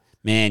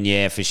 Man,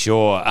 yeah, for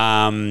sure.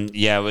 I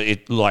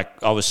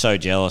was so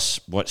jealous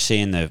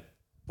seeing the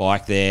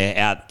bike there,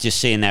 out just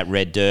seeing that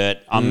red dirt.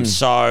 I'm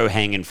so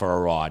hanging for a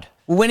ride.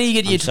 Well, when do you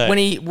get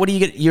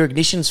your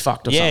ignitions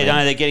fucked or something? Yeah,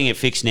 no, they're getting it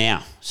fixed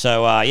now.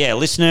 So, a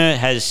listener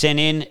has sent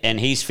in and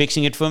he's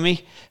fixing it for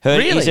me.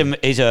 Really?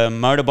 He's a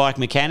motorbike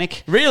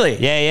mechanic. Really?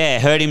 Yeah.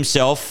 Hurt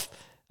himself,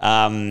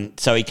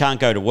 so he can't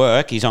go to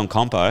work. He's on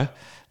compo,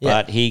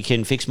 but he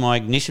can fix my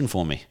ignition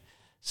for me.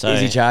 So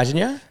is he charging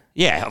you?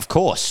 Yeah, of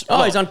course.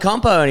 Oh, he's on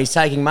compo and he's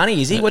taking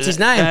money, is he? What's his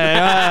name?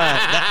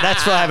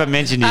 That's why I haven't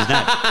mentioned his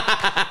name.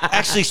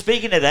 Actually,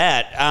 speaking of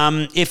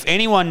that, if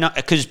anyone,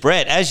 because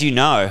Brett, as you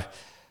know,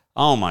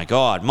 oh my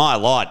God, my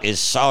light is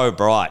so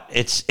bright.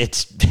 It's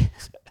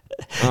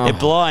It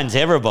blinds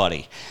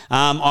everybody.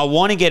 I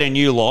want to get a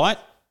new light.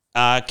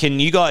 Can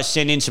you guys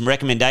send in some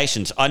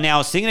recommendations? I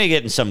was thinking of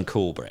getting something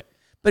cool, Brett.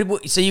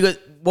 But so you got,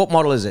 what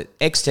model is it?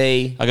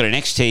 XT? I got an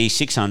XT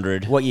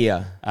 600. What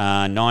year?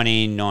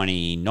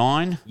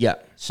 1999. Yeah.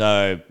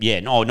 So,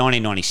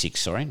 1996,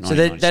 sorry. So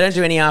they don't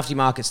do any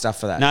aftermarket stuff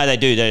for that? No, they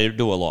do. They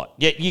do a lot.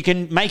 Yeah, you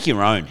can make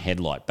your own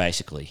headlight,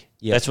 basically.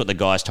 Yep. That's what the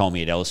guys told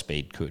me at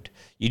L-Speed could.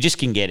 You just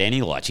can get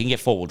any lights. You can get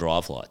four-wheel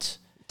drive lights.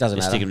 Doesn't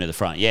just matter. stick them to the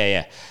front.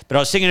 Yeah. But I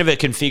was thinking of a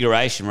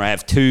configuration where I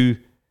have two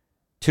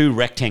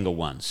rectangle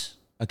ones.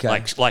 Okay.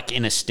 Like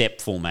in a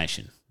step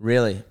formation.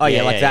 Really? Oh,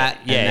 yeah, like that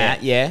and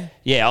that, yeah?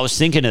 Yeah, I was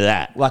thinking of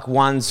that. Like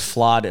one's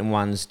flood and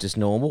one's just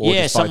normal? Or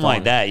just something both like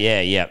on? that.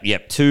 Yeah.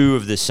 Two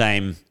of the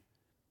same,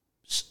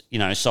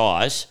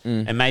 size,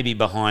 and maybe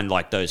behind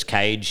like those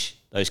cage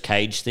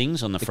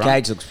things on the front. The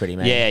cage looks pretty,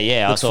 man.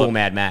 Yeah. Looks full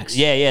Mad Max.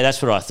 Yeah,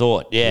 that's what I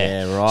thought.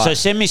 Yeah. Yeah, right. So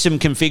send me some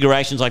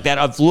configurations like that.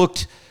 I've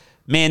looked,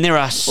 man, there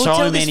are so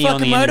tell many this on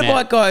the fucking internet.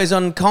 motorbike guy who's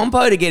on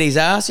compo to get his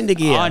ass into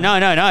gear. Oh,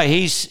 no.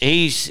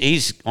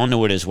 He's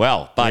onto it as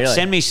well. But Really?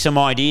 send me some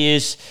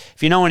ideas.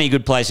 If you know any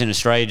good place in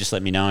Australia, just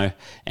let me know.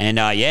 And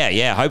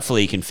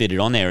hopefully you can fit it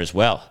on there as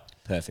well.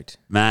 Perfect.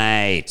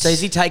 Mate. So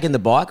is he taking the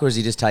bike or is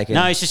he just taking...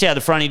 No, it's just out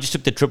the front. He just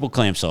took the triple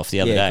clamps off the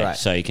other day. great.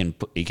 So he can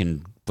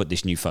put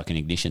this new fucking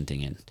ignition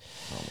thing in.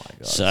 Oh, my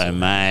God. So,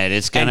 mate,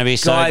 it's going to And be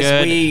so guys,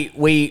 good.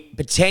 we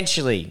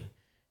potentially...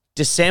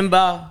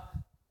 December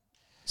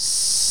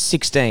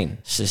 16.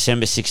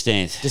 December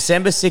 16th.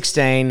 December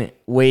 16,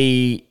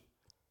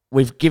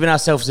 we've given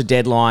ourselves a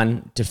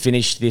deadline to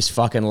finish this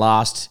fucking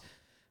last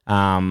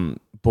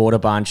border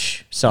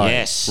bunch. So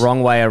Yes.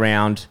 wrong way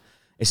around.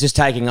 It's just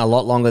taking a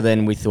lot longer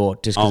than we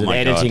thought just because of my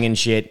editing God. and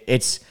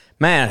shit.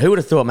 Man, who would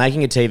have thought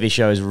making a TV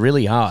show is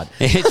really hard?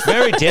 It's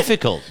very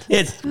difficult.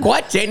 It's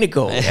quite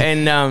technical.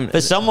 And For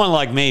someone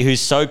like me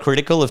who's so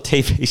critical of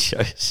TV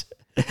shows,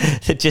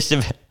 that just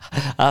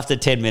after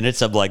 10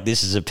 minutes, I'm like,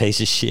 this is a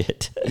piece of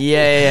shit.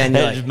 yeah. And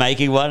No. just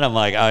making one, I'm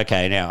like,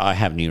 okay, now I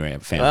have new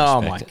family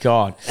Oh, my respect.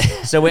 God.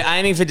 So we're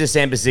aiming for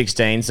December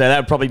 16. So that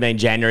would probably mean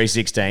January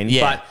 16.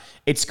 Yeah. But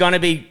it's going to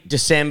be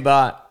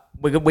December.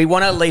 We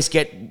want to at least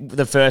get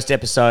the first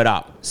episode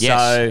up. Yes.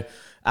 So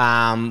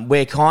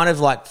we're kind of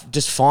like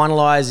just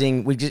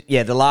finalising.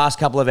 The last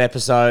couple of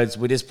episodes,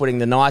 we're just putting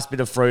the nice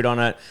bit of fruit on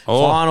it.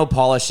 Oh. Final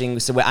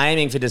polishing. So we're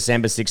aiming for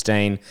December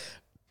 16.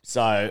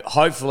 So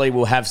hopefully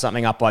we'll have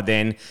something up by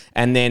then.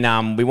 And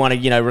then we want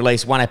to,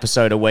 release one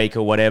episode a week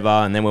or whatever.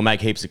 And then we'll make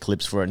heaps of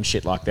clips for it and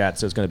shit like that.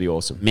 So it's going to be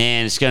awesome.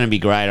 Man, it's going to be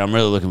great. I'm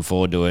really looking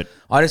forward to it.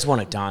 I just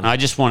want it done. I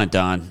just want it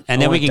done.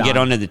 And then want we it can get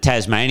done. on to the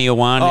Tasmania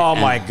one. Oh,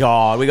 my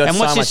God. We got And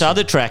so what's much. this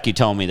other track you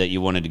told me that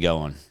you wanted to go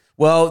on?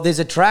 Well, there's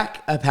a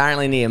track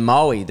apparently near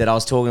Moe that I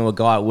was talking to a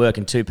guy at work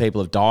and 2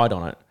 people have died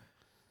on it.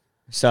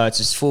 So it's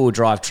a full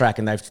drive track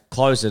and they've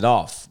closed it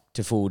off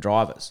to full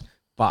drivers.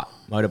 But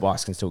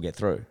motorbikes can still get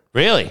through.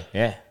 Really?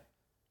 Yeah.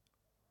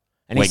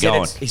 And We're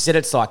going. he said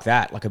it's like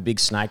that, like a big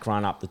snake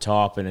run up the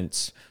top and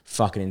it's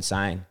fucking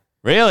insane.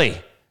 Really?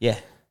 Yeah.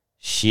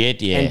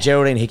 Shit, yeah. And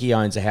Geraldine Hickey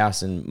owns a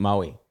house in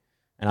Moe.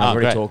 And I've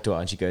already great. talked to her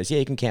and she goes, yeah,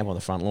 you can camp on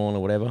the front lawn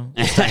or whatever.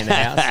 Stay in the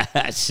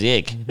house.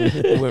 Sick.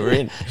 We're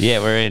in. Yeah,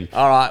 we're in.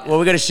 All right. Well,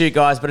 we've got to shoot,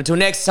 guys. But until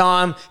next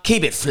time,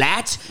 keep it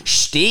flat,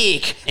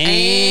 stick.